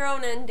 Make up your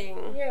own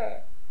ending. Yeah.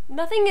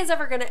 Nothing is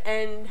ever going to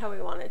end how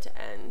we want it to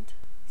end.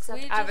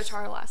 Except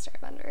Avatar: Last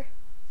Airbender.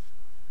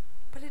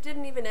 But it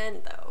didn't even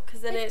end, though,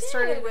 because then it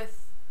started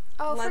with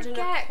Legend of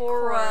forget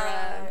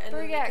Korra. And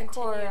forget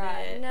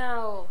Korra. It.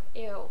 No.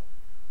 Ew.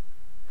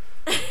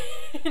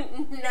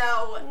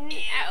 No.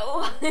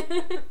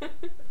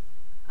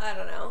 I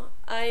don't know.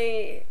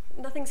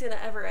 Nothing's gonna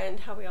ever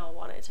end how we all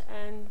want it to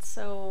end,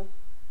 so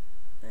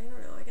I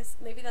don't know. I guess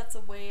maybe that's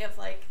a way of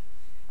like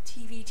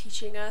TV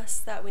teaching us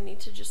that we need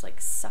to just like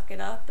suck it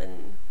up,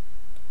 and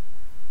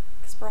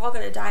because we're all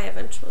gonna die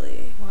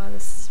eventually. Wow,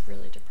 this is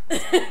really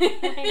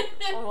depressing.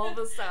 All of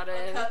a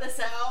sudden. I'll cut this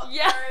out.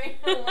 Yeah. Sorry.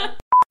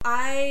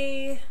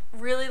 I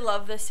really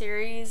love this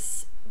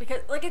series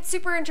because like it's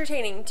super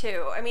entertaining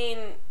too. I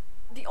mean,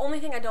 the only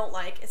thing I don't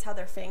like is how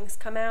their fangs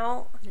come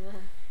out. Yeah.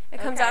 It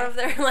comes out of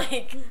their,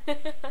 like,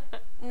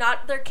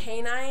 not their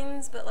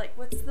canines, but, like,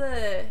 what's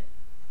that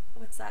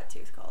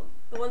tooth called?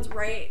 The one's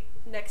right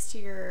next to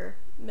your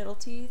middle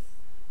teeth.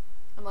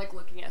 I'm, like,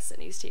 looking at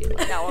Sydney's teeth.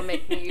 Like, that will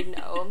make me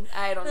know.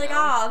 I don't know. Like,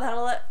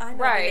 I know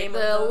the name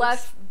of those.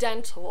 Left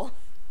dental.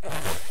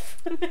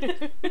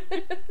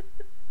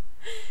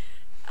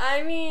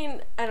 I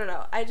mean, I don't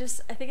know. I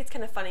think it's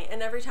kind of funny.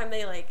 And every time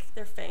they, like,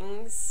 their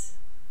fangs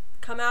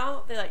come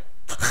out, they, like...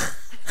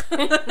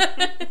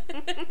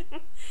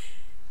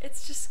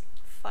 It's just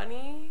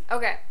funny.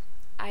 Okay,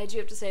 I do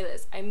have to say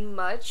this. I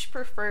much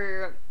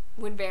prefer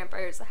when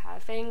vampires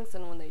have fangs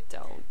than when they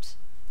don't.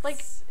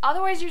 Like,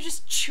 otherwise you're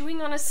just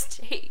chewing on a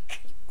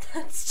steak.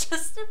 That's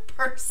just a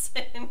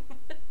person.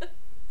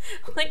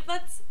 Like,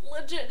 that's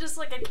legit just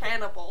like a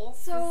cannibal.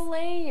 So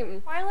lame.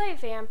 Twilight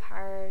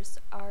vampires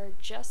are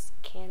just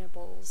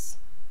cannibals.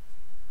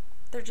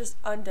 They're just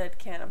undead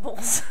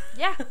cannibals.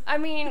 Yeah, I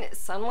mean,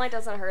 sunlight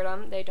doesn't hurt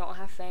them. They don't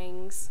have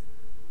fangs.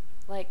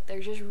 Like, they're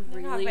just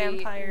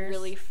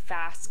really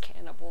fast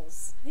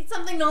cannibals. I need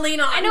something to lean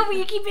on. I know, but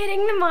you keep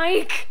hitting the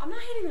mic. I'm not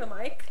hitting the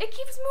mic. It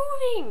keeps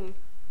moving.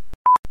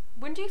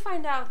 When do you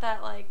find out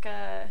that, like,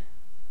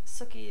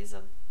 Sookie's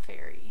a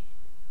fairy?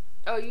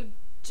 Oh, you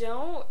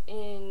don't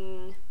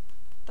in...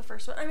 The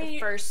first one? I mean, the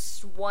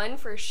first one,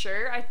 for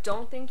sure. I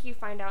don't think you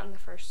find out in the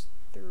first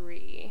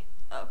 3.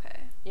 Okay.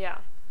 Yeah.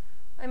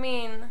 I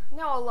mean...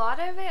 No, a lot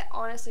of it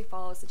honestly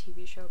follows the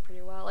TV show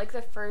pretty well. Like,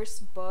 the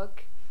first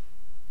book...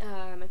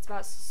 it's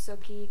about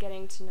Sookie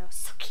getting to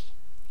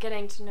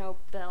know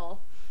Bill.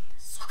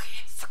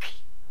 Sookie.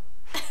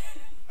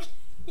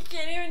 You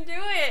can't even do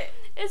it.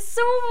 It's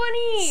so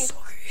funny.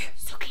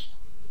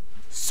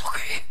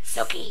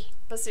 Sookie.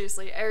 But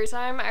seriously, every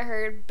time I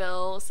heard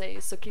Bill say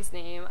Sookie's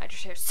name, I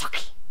just hear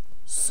Sookie.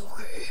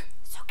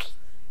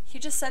 He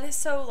just said it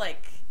so,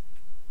 like,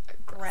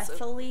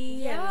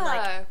 breathily.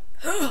 Yeah.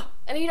 And, like,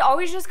 and he'd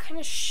always just kind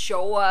of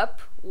show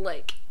up,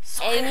 like,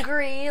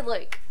 angry,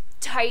 like,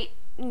 tight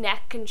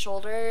neck and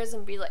shoulders,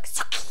 and be like,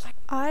 Sookie.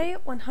 I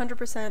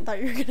 100% thought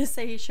you were gonna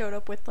say he showed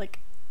up with like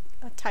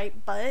a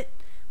tight butt,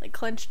 like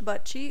clenched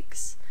butt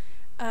cheeks.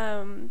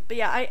 But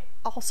yeah, I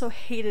also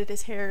hated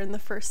his hair in the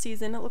first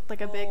season. It looked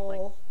like a big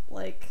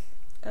like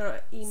I don't know,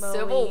 emo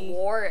Civil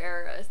War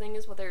era thing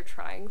is what they're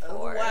trying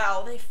for. Oh,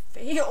 wow, they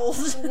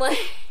failed.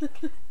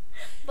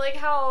 like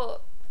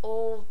how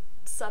old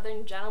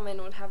Southern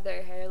gentlemen would have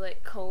their hair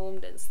like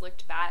combed and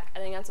slicked back. I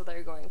think that's what they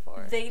were going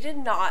for. They did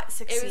not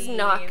succeed. It was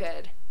not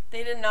good.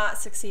 They did not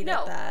succeed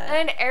at that.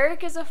 And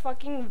Eric is a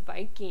fucking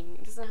Viking.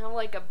 He doesn't have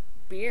like a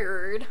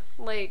beard.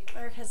 Like,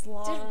 Eric has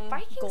long did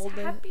Vikings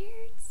have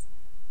beards?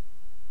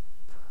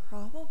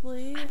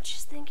 Probably. I'm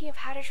just thinking of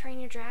How to Train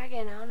Your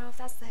Dragon. I don't know if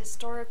that's the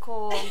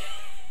historical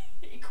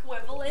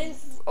equivalent?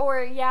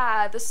 Or,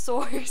 yeah, the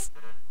source.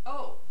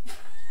 Oh.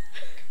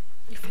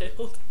 You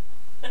failed.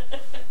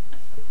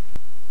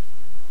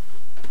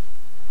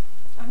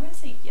 I'm gonna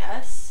say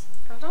yes.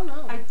 I don't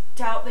know. I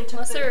doubt they took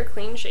Unless they were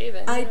clean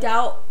shaven. I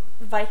doubt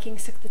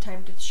Vikings took the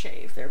time to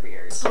shave their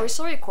beards. Are we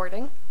still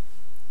recording?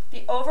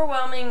 The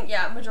overwhelming,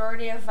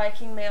 majority of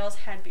Viking males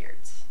had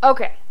beards.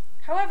 Okay.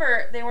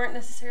 However, they weren't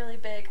necessarily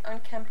big,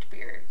 unkempt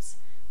beards.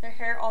 Their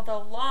hair,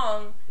 although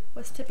long,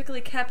 was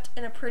typically kept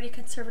in a pretty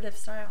conservative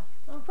style.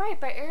 Oh. Right,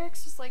 but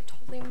Eric's just like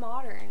totally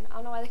modern. I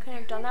don't know why they couldn't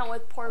have done that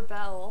with poor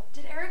Belle.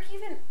 Did Eric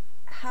even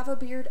have a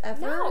beard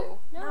ever?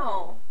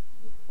 No.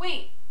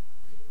 Wait.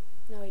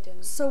 No, he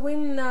didn't. So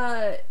when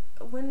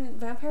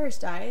vampires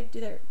die, do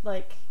they,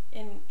 like,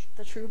 in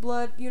the True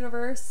Blood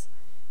universe,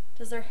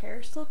 does their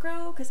hair still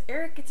grow? Because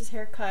Eric gets his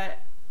hair cut.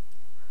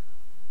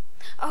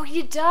 Oh,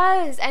 he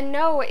does. And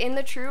no, in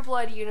the True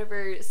Blood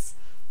universe,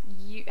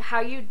 how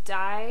you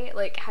die,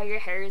 like how your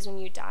hair is when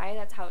you die,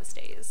 that's how it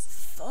stays.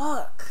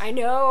 Fuck. I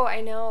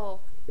know.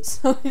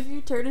 So if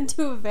you turn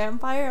into a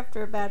vampire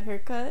after a bad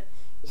haircut,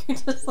 you're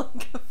just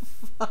like a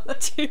fuck.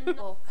 Dude.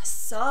 That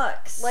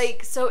sucks.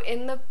 Like, so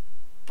in the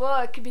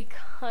book,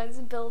 because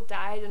Bill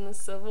died in the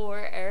Civil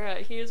War era,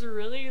 he has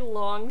really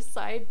long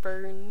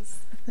sideburns.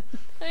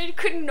 I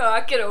could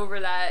not get over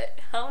that.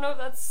 I don't know if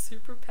that's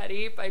super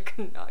petty, but I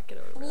could not get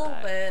over that. A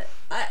little bit.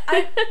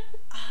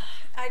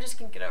 I just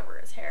can't get over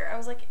his hair. I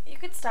was like, you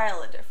could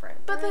style it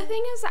different. But the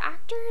thing is, the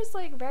actor is,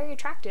 like, very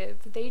attractive.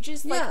 They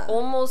just, like,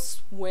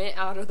 almost went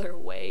out of their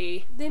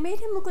way. They made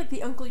him look like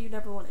the uncle you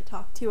never want to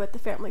talk to at the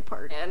family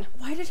party. And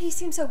why did he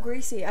seem so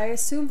greasy? I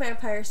assume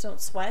vampires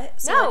don't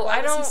sweat. So no, why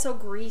I don't. was he so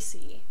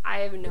greasy? I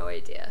have no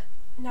idea.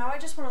 Now I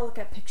just want to look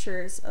at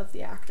pictures of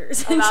the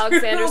actors. Of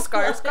Alexander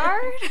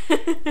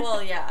Skarsgård?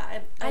 Well,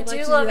 yeah. I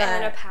do love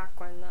Anna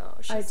Paquin, though.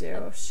 I do.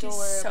 Adorable. She's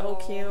so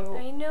cute.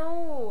 I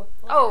know.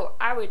 Oh,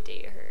 I would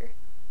date her.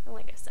 In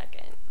like a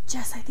second.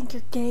 Jess, I think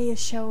your gay is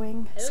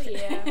showing. Oh,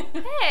 yeah.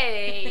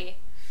 Hey!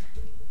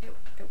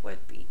 It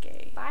would be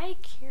gay.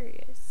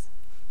 Bi-curious.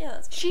 Yeah,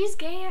 that's fine. She's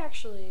gay,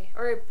 actually.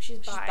 Or she's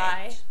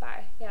bi. She's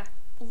bi, yeah.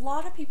 A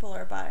lot of people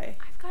are bi.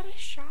 I've got a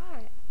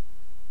shot.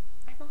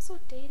 I'm also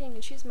dating,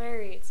 and she's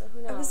married, so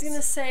who knows? I was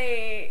gonna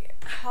say,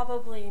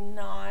 probably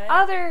not.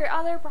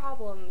 Other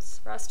problems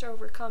for us to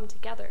overcome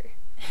together.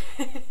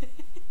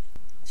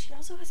 She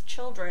also has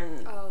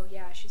children. Oh,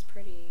 yeah, she's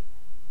pretty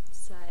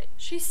set.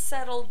 She's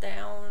settled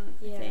down,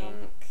 Yeah.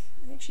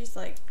 I think she's,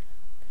 like,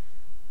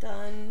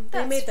 done.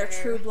 That's they made their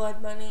fair. True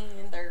Blood money,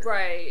 and they're...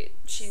 Right.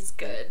 She's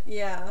good.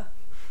 Yeah.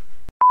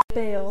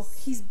 Bale.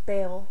 He's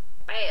Bale.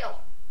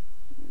 Bale!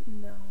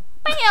 No.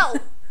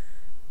 Bale!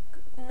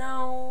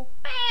 No.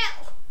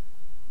 Bale!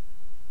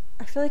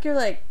 I feel like you're,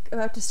 like,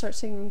 about to start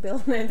singing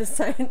Bill Nye the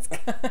Science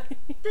Guy.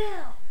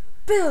 Bill!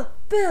 Bill,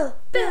 Bill,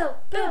 Bill,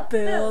 Bill,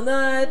 Bill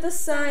Nye the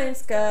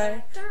Science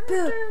Guy.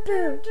 Bill,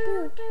 Bill,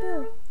 Bill,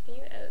 Bill. Can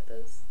you edit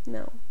this?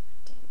 No.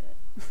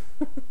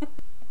 Damn it.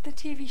 The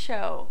TV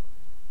show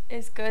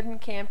is good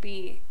and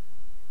campy.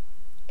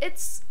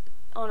 It's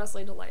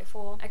honestly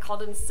delightful. I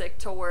called in sick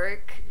to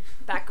work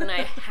back when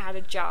I had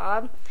a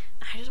job.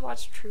 I just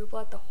watched True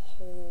Blood the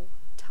whole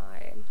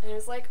time. And it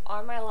was like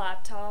on my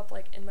laptop,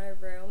 like in my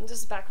room. This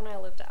is back when I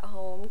lived at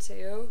home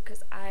too,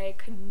 because I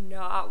could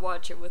not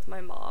watch it with my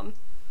mom.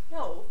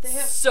 No,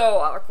 So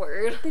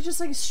awkward. They just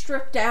like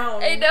strip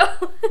down. I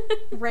know.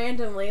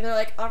 Randomly. They're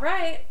like,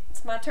 alright,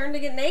 it's my turn to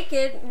get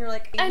naked. And you're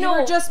like, I you know.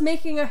 were just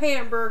making a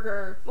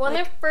hamburger. One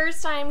like, of the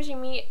first times you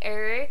meet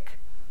Eric,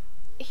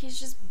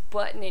 he's just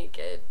butt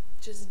naked.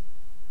 Just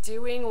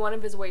doing one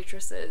of his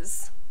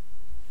waitresses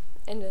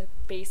in a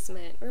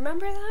basement.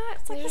 Remember that?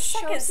 It's like They the just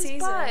second shows his season.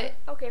 butt.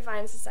 Okay,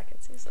 fine, it's the second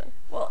season.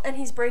 well, and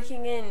he's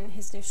breaking in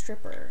his new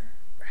stripper.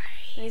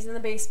 Right. And he's in the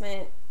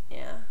basement.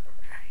 Yeah.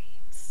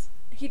 Right.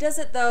 He does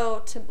it though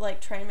to like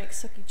try and make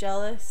Sookie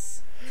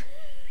jealous.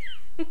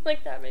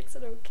 Like that makes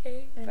it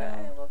okay. I But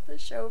know. I love the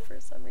show for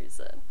some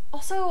reason.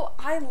 Also,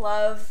 I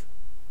love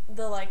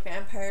the like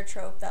vampire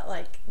trope that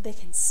like they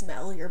can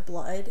smell your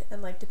blood,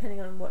 and like depending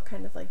on what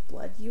kind of like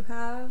blood you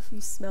have,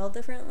 you smell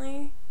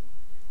differently.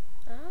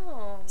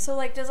 Oh. So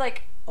like does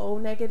like O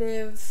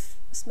negative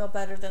smell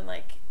better than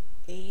like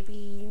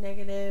AB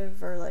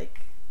negative, or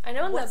like I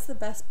know in what's the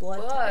best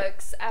blood type?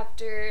 books,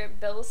 after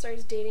Bill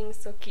starts dating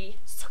Sookie,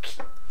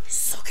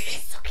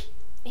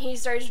 he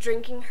starts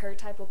drinking her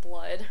type of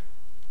blood.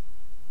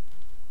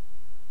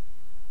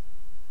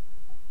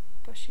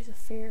 But she's a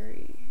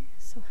fairy,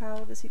 so how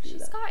does he do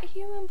She's that? got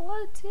human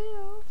blood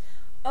too.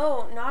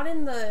 Oh, not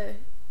in the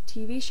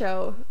TV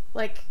show.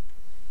 Like,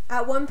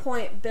 at one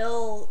point,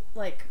 Bill,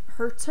 like,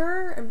 hurts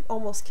her and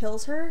almost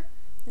kills her.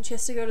 And she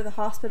has to go to the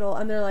hospital,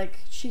 and they're like,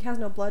 she has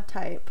no blood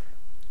type.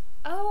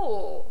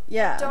 Oh.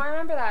 Yeah. Don't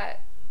remember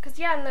that. Because,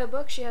 yeah, in the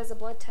book, she has a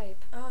blood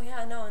type. Oh,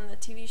 yeah, no, in the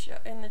TV show,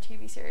 in the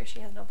TV series,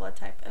 she has no blood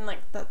type. And, like,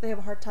 they have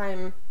a hard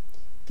time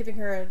giving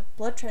her a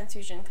blood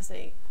transfusion because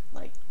they,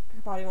 like,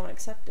 her body won't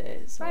accept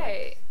it. So, like,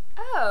 Right.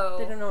 Oh.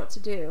 they don't know what to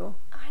do.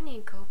 I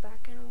need to go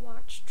back and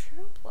watch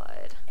True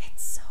Blood.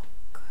 It's so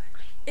good.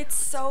 It's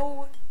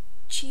so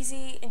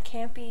cheesy and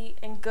campy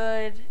and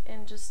good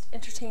and just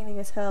entertaining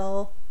as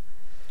hell.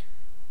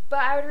 But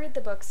I would read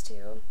the books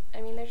too.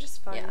 I mean, they're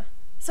just fun. Yeah.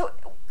 So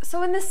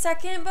in the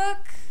second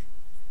book,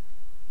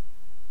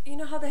 you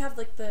know how they have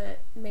like the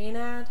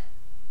Maynard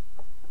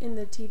in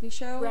the TV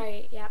show?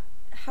 Right, yeah.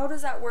 How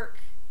does that work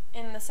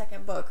in the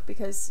second book?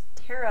 Because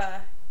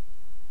Tara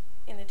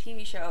in the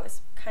TV show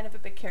is kind of a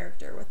big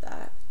character with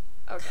that.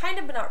 Okay. Kind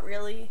of, but not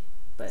really.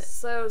 But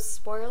so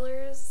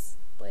spoilers,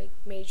 like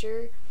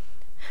major,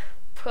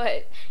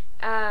 but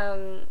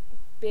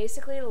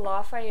basically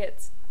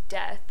Lafayette's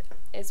death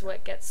is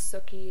what gets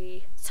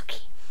Sookie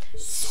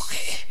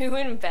to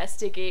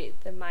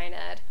investigate the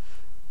Maynard.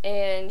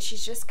 And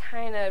she's just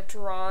kind of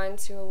drawn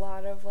to a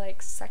lot of,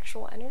 like,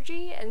 sexual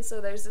energy. And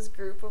so there's this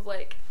group of,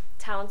 like,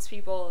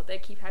 townspeople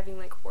that keep having,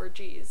 like,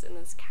 orgies in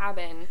this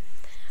cabin.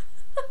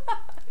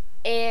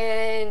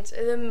 And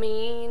the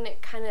main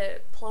kind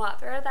of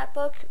plot thread of that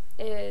book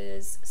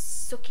is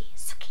Sookie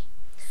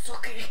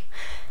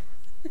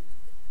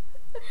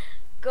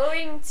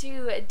going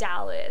to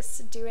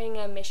Dallas, doing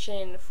a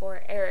mission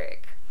for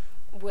Eric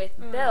with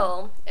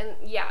Bill, and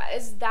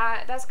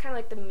that's kind of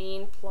like the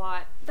main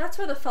plot. That's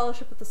where the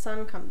Fellowship of the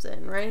Sun comes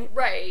in, right?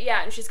 Right,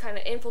 yeah, and she's kind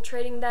of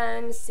infiltrating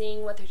them,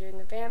 seeing what they're doing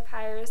with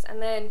vampires,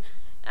 and then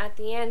at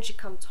the end she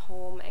comes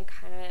home and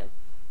kind of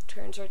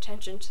turns her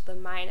attention to the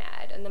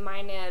Maynard, and the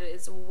Maynard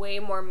is way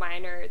more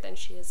minor than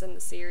she is in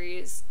the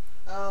series.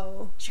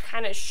 Oh. She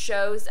kind of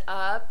shows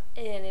up,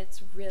 and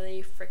it's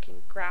really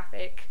freaking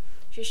graphic.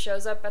 She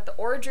shows up at the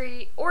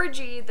orgy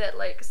that,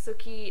 like,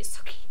 Sookie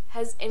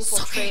has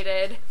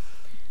infiltrated.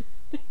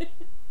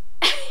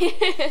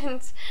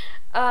 And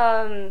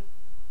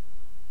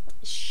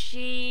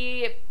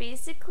she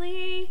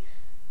basically,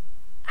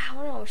 I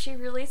don't know, she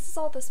releases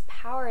all this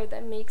power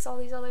that makes all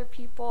these other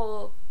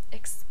people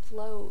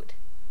explode.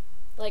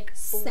 Like,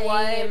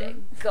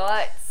 blood,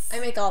 guts.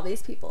 I make all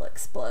these people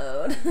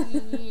explode.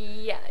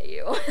 Yeah,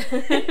 you.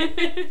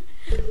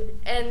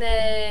 And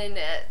then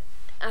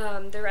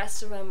the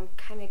rest of them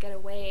kind of get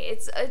away.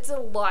 It's a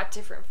lot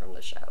different from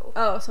the show.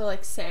 Oh, so,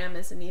 like, Sam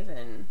isn't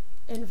even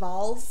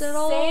involved at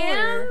all?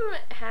 Sam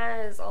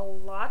has a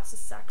lots of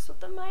sex with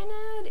the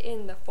Maynard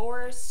in the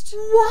forest.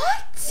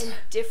 What? In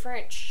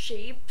different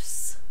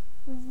shapes.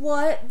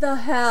 What the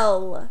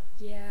hell?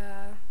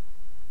 Yeah.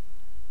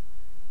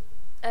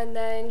 And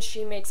then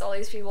she makes all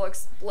these people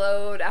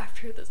explode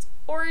after this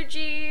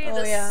orgy.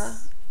 Oh, yeah.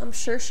 I'm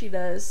sure she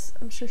does.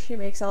 I'm sure she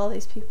makes all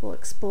these people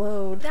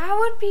explode. That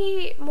would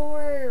be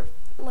more,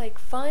 like,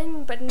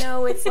 fun, but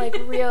no, it's, like,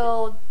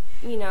 real,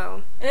 you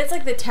know. And it's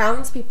like the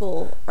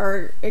townspeople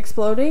are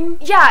exploding?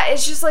 Yeah,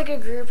 it's just, like, a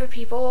group of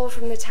people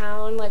from the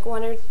town, like,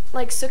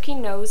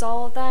 Sookie knows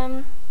all of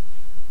them.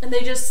 And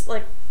they just,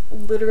 like,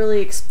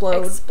 literally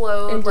explode.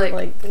 Into,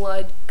 like,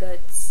 blood,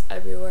 guts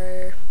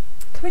everywhere.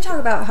 Can we talk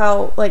about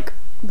how, like,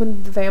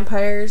 when the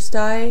vampires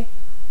die?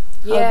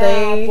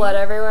 Yeah, blood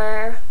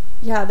everywhere.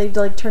 Yeah, they,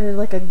 like, turn into,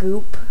 like, a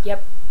goop.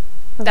 Yep.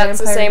 That's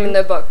the same in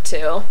the book,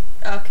 too.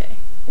 Okay.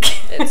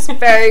 It's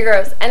very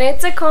gross. And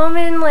it's a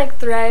common, like,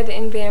 thread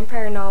in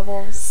vampire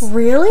novels.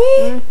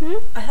 Really? Mm-hmm.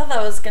 I thought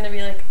that was going to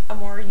be, like, a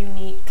more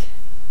unique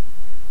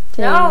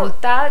thing. No,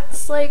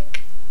 that's,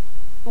 like,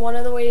 one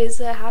of the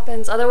ways it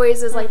happens. Other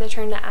ways is, like, they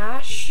turn to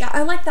ash. Yeah,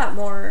 I like that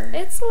more.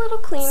 It's a little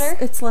cleaner.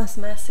 It's less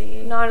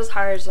messy. Not as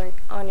hard as,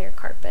 like, on your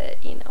carpet,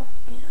 you know.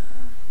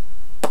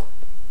 Yeah.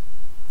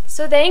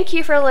 So thank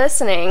you for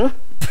listening.